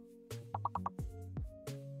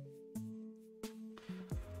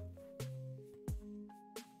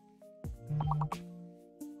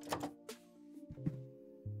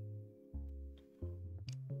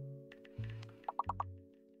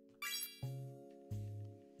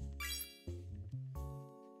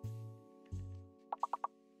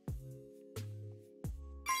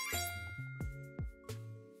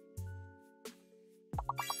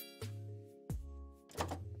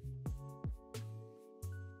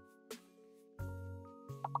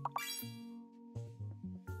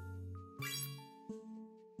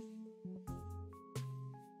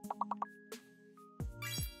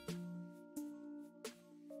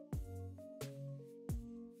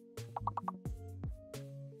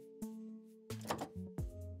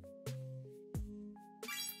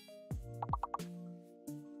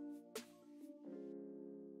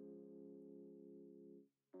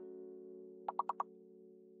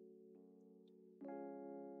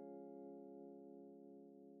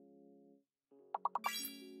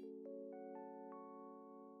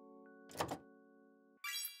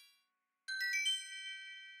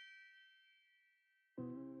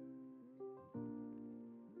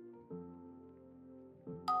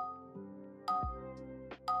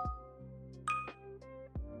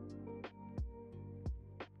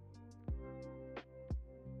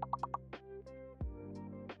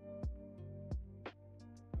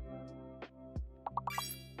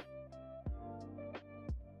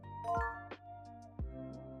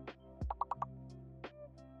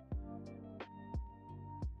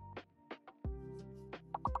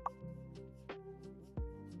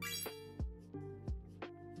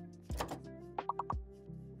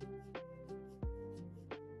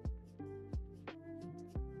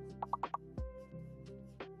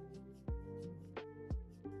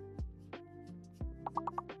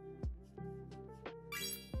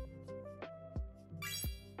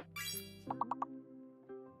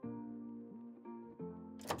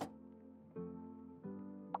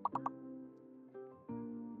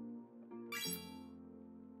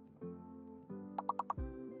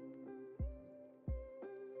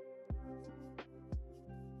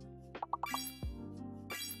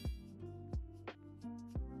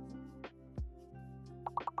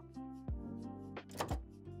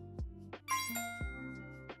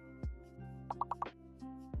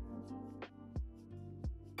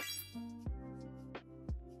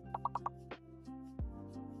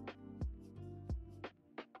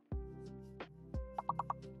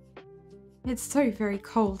 It's so very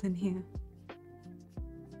cold in here.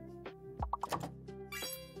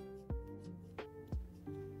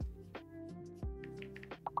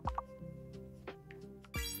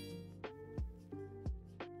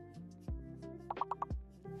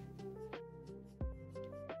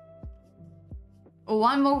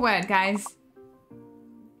 One more word, guys.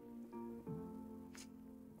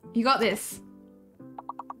 You got this.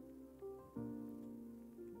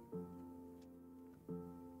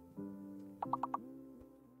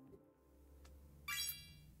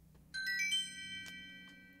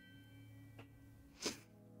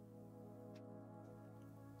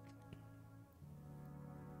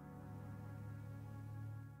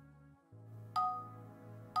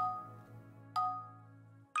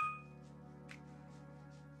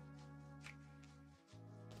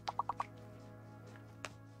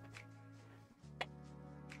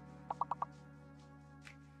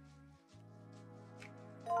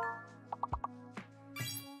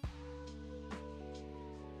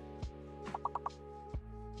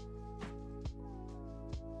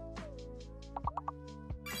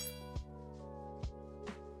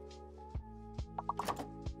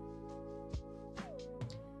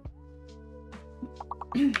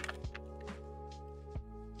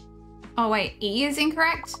 Oh wait, E is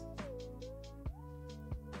incorrect?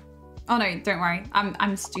 Oh no, don't worry.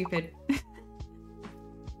 I'm stupid.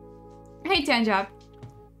 Hey Tanjab.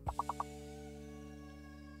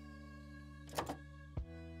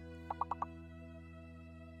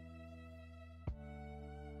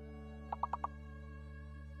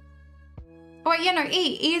 Oh wait, yeah, no,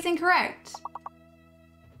 E. E is incorrect.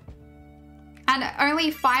 And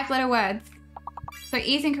only 5-letter words. So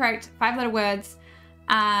E is incorrect, 5-letter words,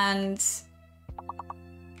 and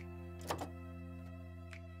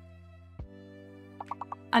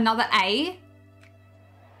another A.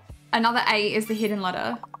 Another A is the hidden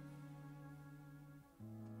letter.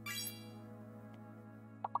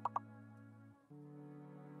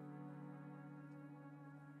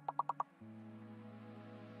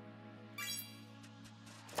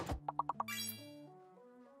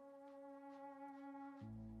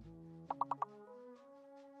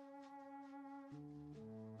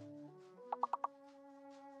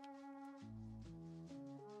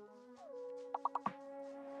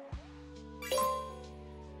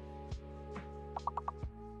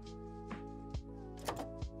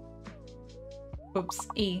 Oops,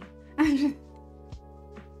 E.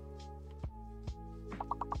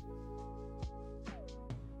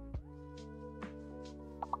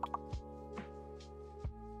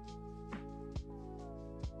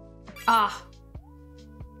 Ah.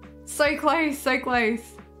 So close, so close.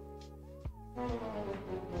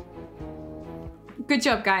 Good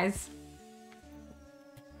job, guys.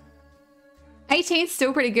 18 is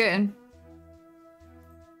still pretty good.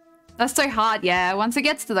 That's so hard, yeah. Once it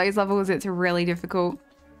gets to those levels, it's really difficult.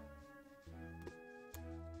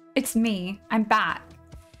 It's me. I'm back.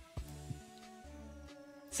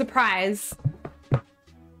 Surprise.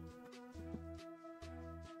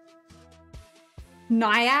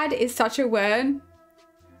 Naiad is such a word.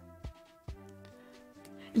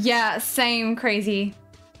 Yeah, same, crazy.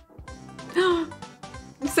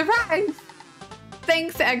 Surprise!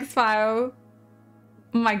 Thanks, X-File.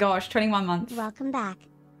 Oh my gosh, 21 months. Welcome back.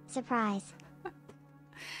 Surprise.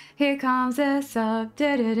 Here comes the sub.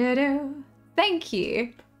 Do-do-do-do. Thank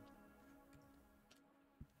you.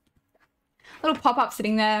 Little pop-up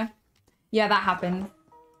sitting there. Yeah, that happened.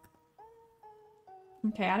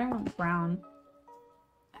 Okay, I don't want brown.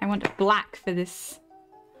 I want black for this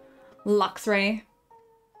Luxray.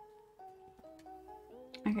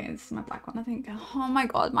 Okay, this is my black one, I think. Oh my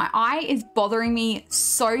god, my eye is bothering me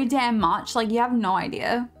so damn much. Like, you have no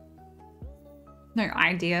idea. No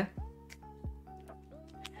idea.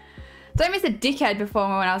 Did I miss a dickhead before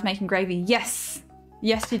when I was making gravy? Yes.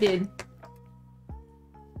 Yes, you did.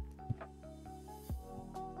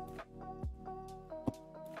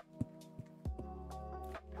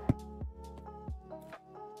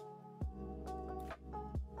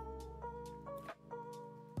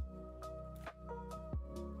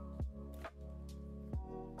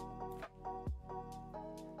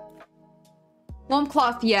 Warm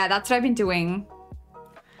cloth, yeah, that's what I've been doing.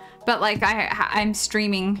 But like I'm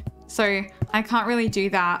streaming, so I can't really do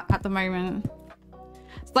that at the moment.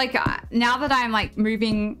 It's like now that I'm like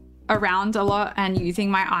moving around a lot and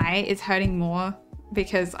using my eye, it's hurting more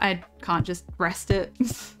because I can't just rest it.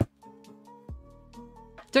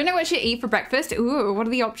 Don't know what you eat for breakfast. Ooh, what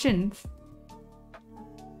are the options?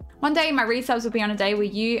 One day my resubs will be on a day where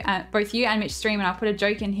you, both you and Mitch stream, and I'll put a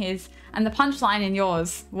joke in his and the punchline in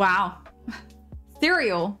yours. Wow.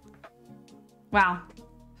 Cereal. Wow.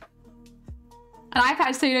 An eye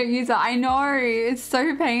patch so you don't use it. I know, it's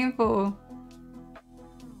so painful.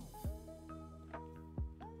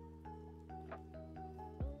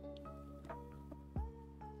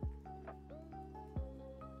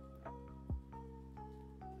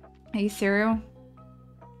 Are you cereal?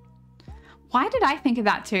 Why did I think of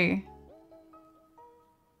that too?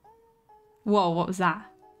 Whoa, what was that?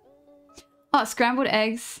 Oh, scrambled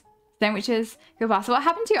eggs. Sandwiches, kielbasa. What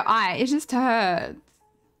happened to your eye? It just hurts.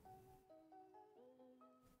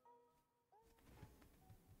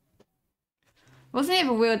 Wasn't it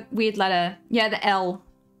a weird letter? Yeah, the L.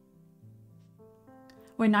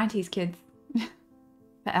 We're 90s kids.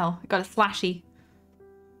 The L. Got a slashy.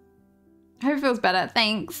 Hope it feels better.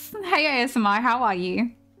 Thanks. Hey ASMR, how are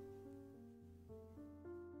you?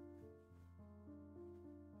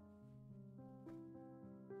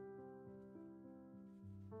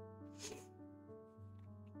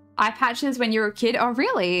 Eye patches when you were a kid? Oh,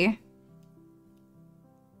 really?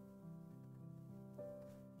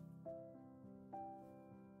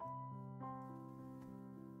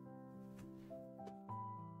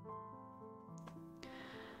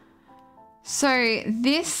 So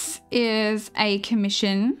this is a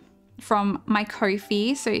commission from my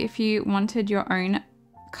Ko-fi. So if you wanted your own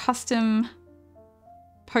custom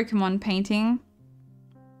Pokemon painting,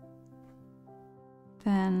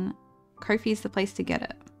 then Ko-fi is the place to get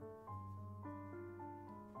it.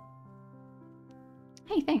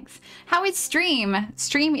 Hey, thanks. How is stream?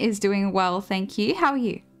 Stream is doing well, thank you. How are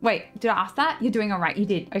you? Wait, did I ask that? You're doing all right. You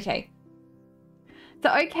did. Okay.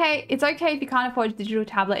 So it's okay if you can't afford a digital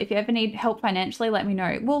tablet. If you ever need help financially, let me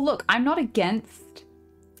know. Well, look, I'm not against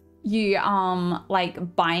you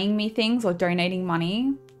like buying me things or donating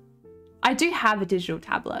money. I do have a digital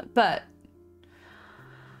tablet, but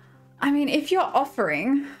I mean, if you're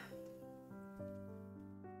offering,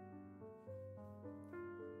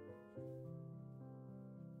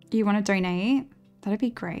 you want to donate, that'd be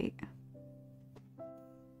great.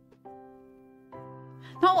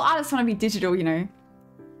 Not all artists want to be digital, you know.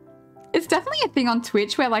 It's definitely a thing on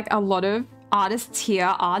Twitch where like a lot of artists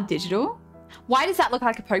here are digital. Why does that look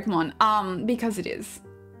like a Pokemon? Because it is.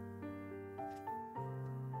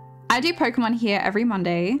 I do Pokemon here every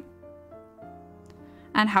Monday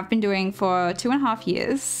and have been doing for 2.5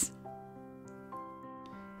 years.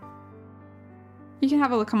 You can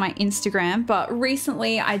have a look on my Instagram, but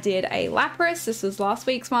recently I did a Lapras. This was last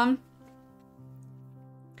week's one.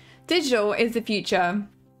 Digital is the future.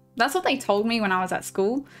 That's what they told me when I was at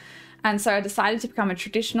school. And so I decided to become a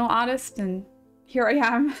traditional artist, and here I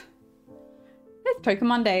am. It's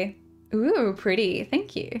Pokemon Day. Ooh, pretty.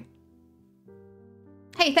 Thank you.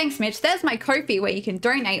 Hey, thanks, Mitch. There's my Ko-fi where you can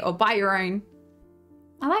donate or buy your own.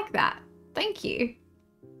 I like that. Thank you.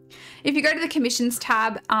 If you go to the commissions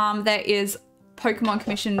tab, there is Pokemon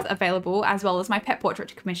commissions available, as well as my pet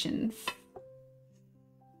portrait commissions.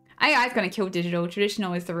 AI is going to kill digital.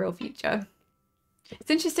 Traditional is the real future. It's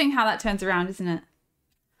interesting how that turns around, isn't it?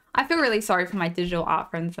 I feel really sorry for my digital art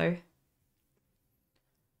friends, though.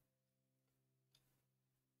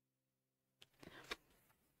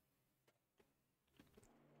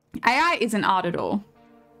 AI isn't art at all.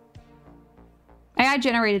 AI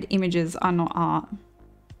generated images are not art.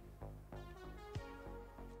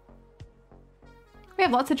 We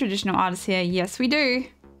have lots of traditional artists here. Yes, we do.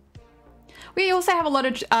 We also have a lot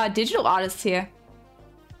of digital artists here.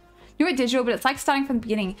 You were digital, but it's like starting from the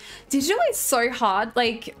beginning. Digital is so hard.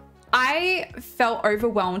 Like, I felt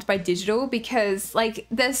overwhelmed by digital because, like,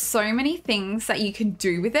 there's so many things that you can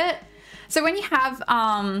do with it. So when you have,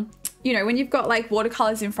 you know, when you've got like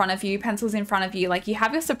watercolors in front of you, pencils in front of you, like you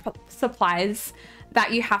have your supplies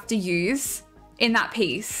that you have to use in that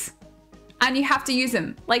piece. And you have to use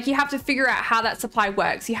them. Like, you have to figure out how that supply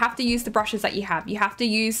works. You have to use the brushes that you have. You have to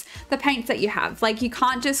use the paints that you have. Like, you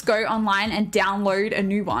can't just go online and download a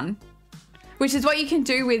new one, which is what you can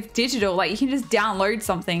do with digital. Like, you can just download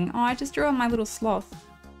something. Oh, I just drew on my little sloth.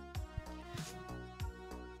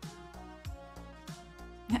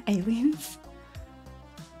 Aliens.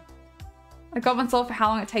 I got one solved for how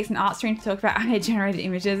long it takes an art stream to talk about AI-generated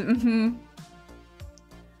images.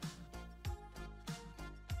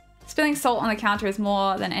 Spilling salt on the counter is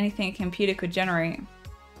more than anything a computer could generate.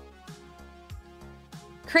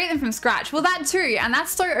 Create them from scratch. Well, that too, and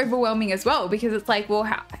that's so overwhelming as well, because it's like, well,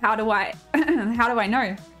 how do I, how do I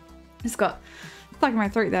know? Just got stuck in my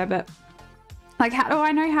throat there, but like, how do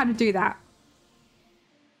I know how to do that?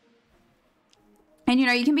 And you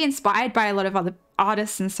know, you can be inspired by a lot of other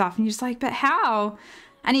artists and stuff, and you're just like, but how?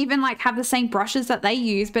 And even like have the same brushes that they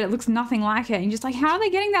use, but it looks nothing like it. And you're just like, how are they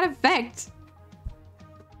getting that effect?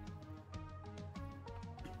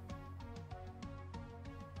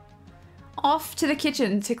 Off to the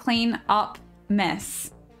kitchen to clean up mess.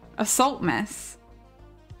 A salt mess.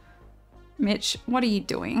 Mitch, what are you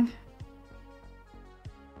doing?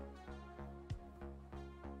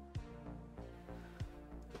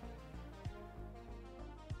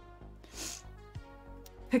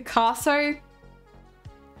 Picasso?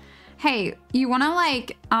 Hey, you wanna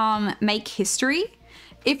like make history?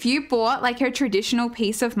 If you bought like a traditional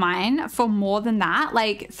piece of mine for more than that,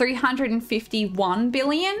 like 351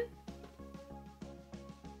 billion,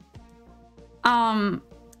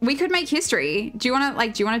 we could make history. Do you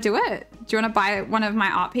want to do it? Do you want to buy one of my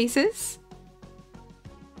art pieces?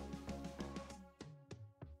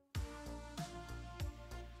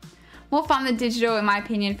 More fun than digital, in my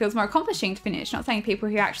opinion, feels more accomplishing to finish. Not saying people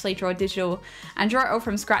who actually draw digital and draw it all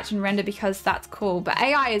from scratch and render because that's cool, but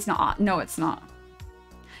AI is not art. No, it's not.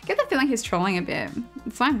 I get the feeling he's trolling a bit.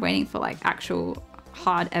 That's why I'm waiting for like actual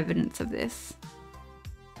hard evidence of this.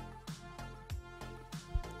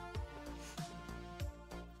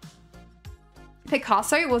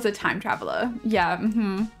 Picasso was a time traveler. Yeah,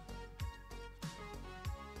 And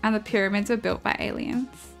the pyramids were built by aliens.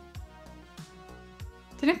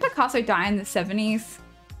 Didn't Picasso die in the 70s?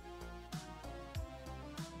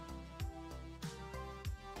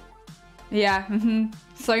 Yeah,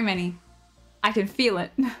 So many. I can feel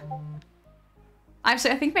it.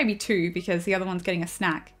 Actually, I think maybe 2 because the other one's getting a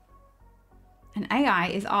snack. And AI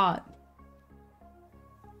is art.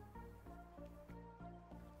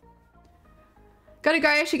 Gotta go,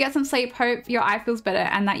 I should get some sleep. Hope your eye feels better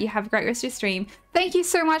and that you have a great rest of your stream. Thank you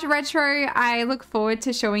so much, Retro. I look forward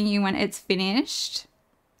to showing you when it's finished.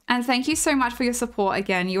 And thank you so much for your support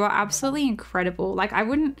again. You are absolutely incredible. Like, I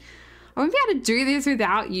wouldn't be able to do this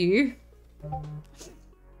without you.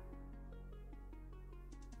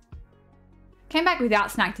 Came back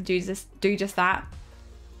without snack to do just that.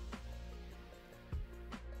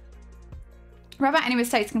 About any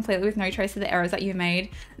mistakes completely with no trace of the errors that you made.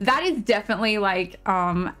 That is definitely like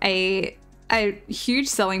a huge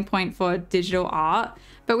selling point for digital art.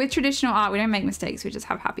 But with traditional art, we don't make mistakes. We just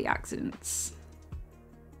have happy accidents.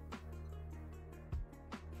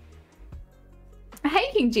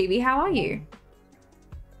 Hey, King GB, how are you?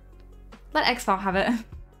 Let X-File have it.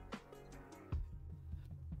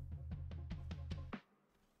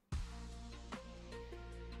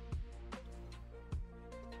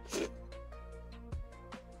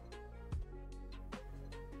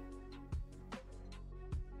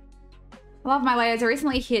 Love my layers. I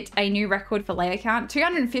recently hit a new record for layer count.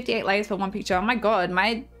 258 layers for one picture. Oh my god,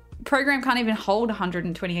 my program can't even hold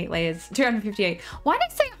 128 layers. 258. Why did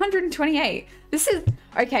I say 128? This is,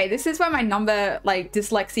 okay, this is where my number, like,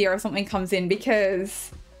 dyslexia or something comes in,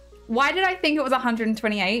 because why did I think it was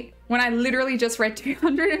 128 when I literally just read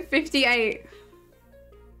 258?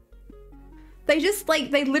 They just,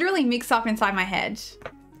 like, they literally mix up inside my head.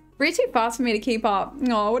 Read too fast for me to keep up.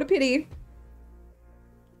 Oh, what a pity.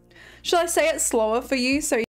 Shall I say it slower for you so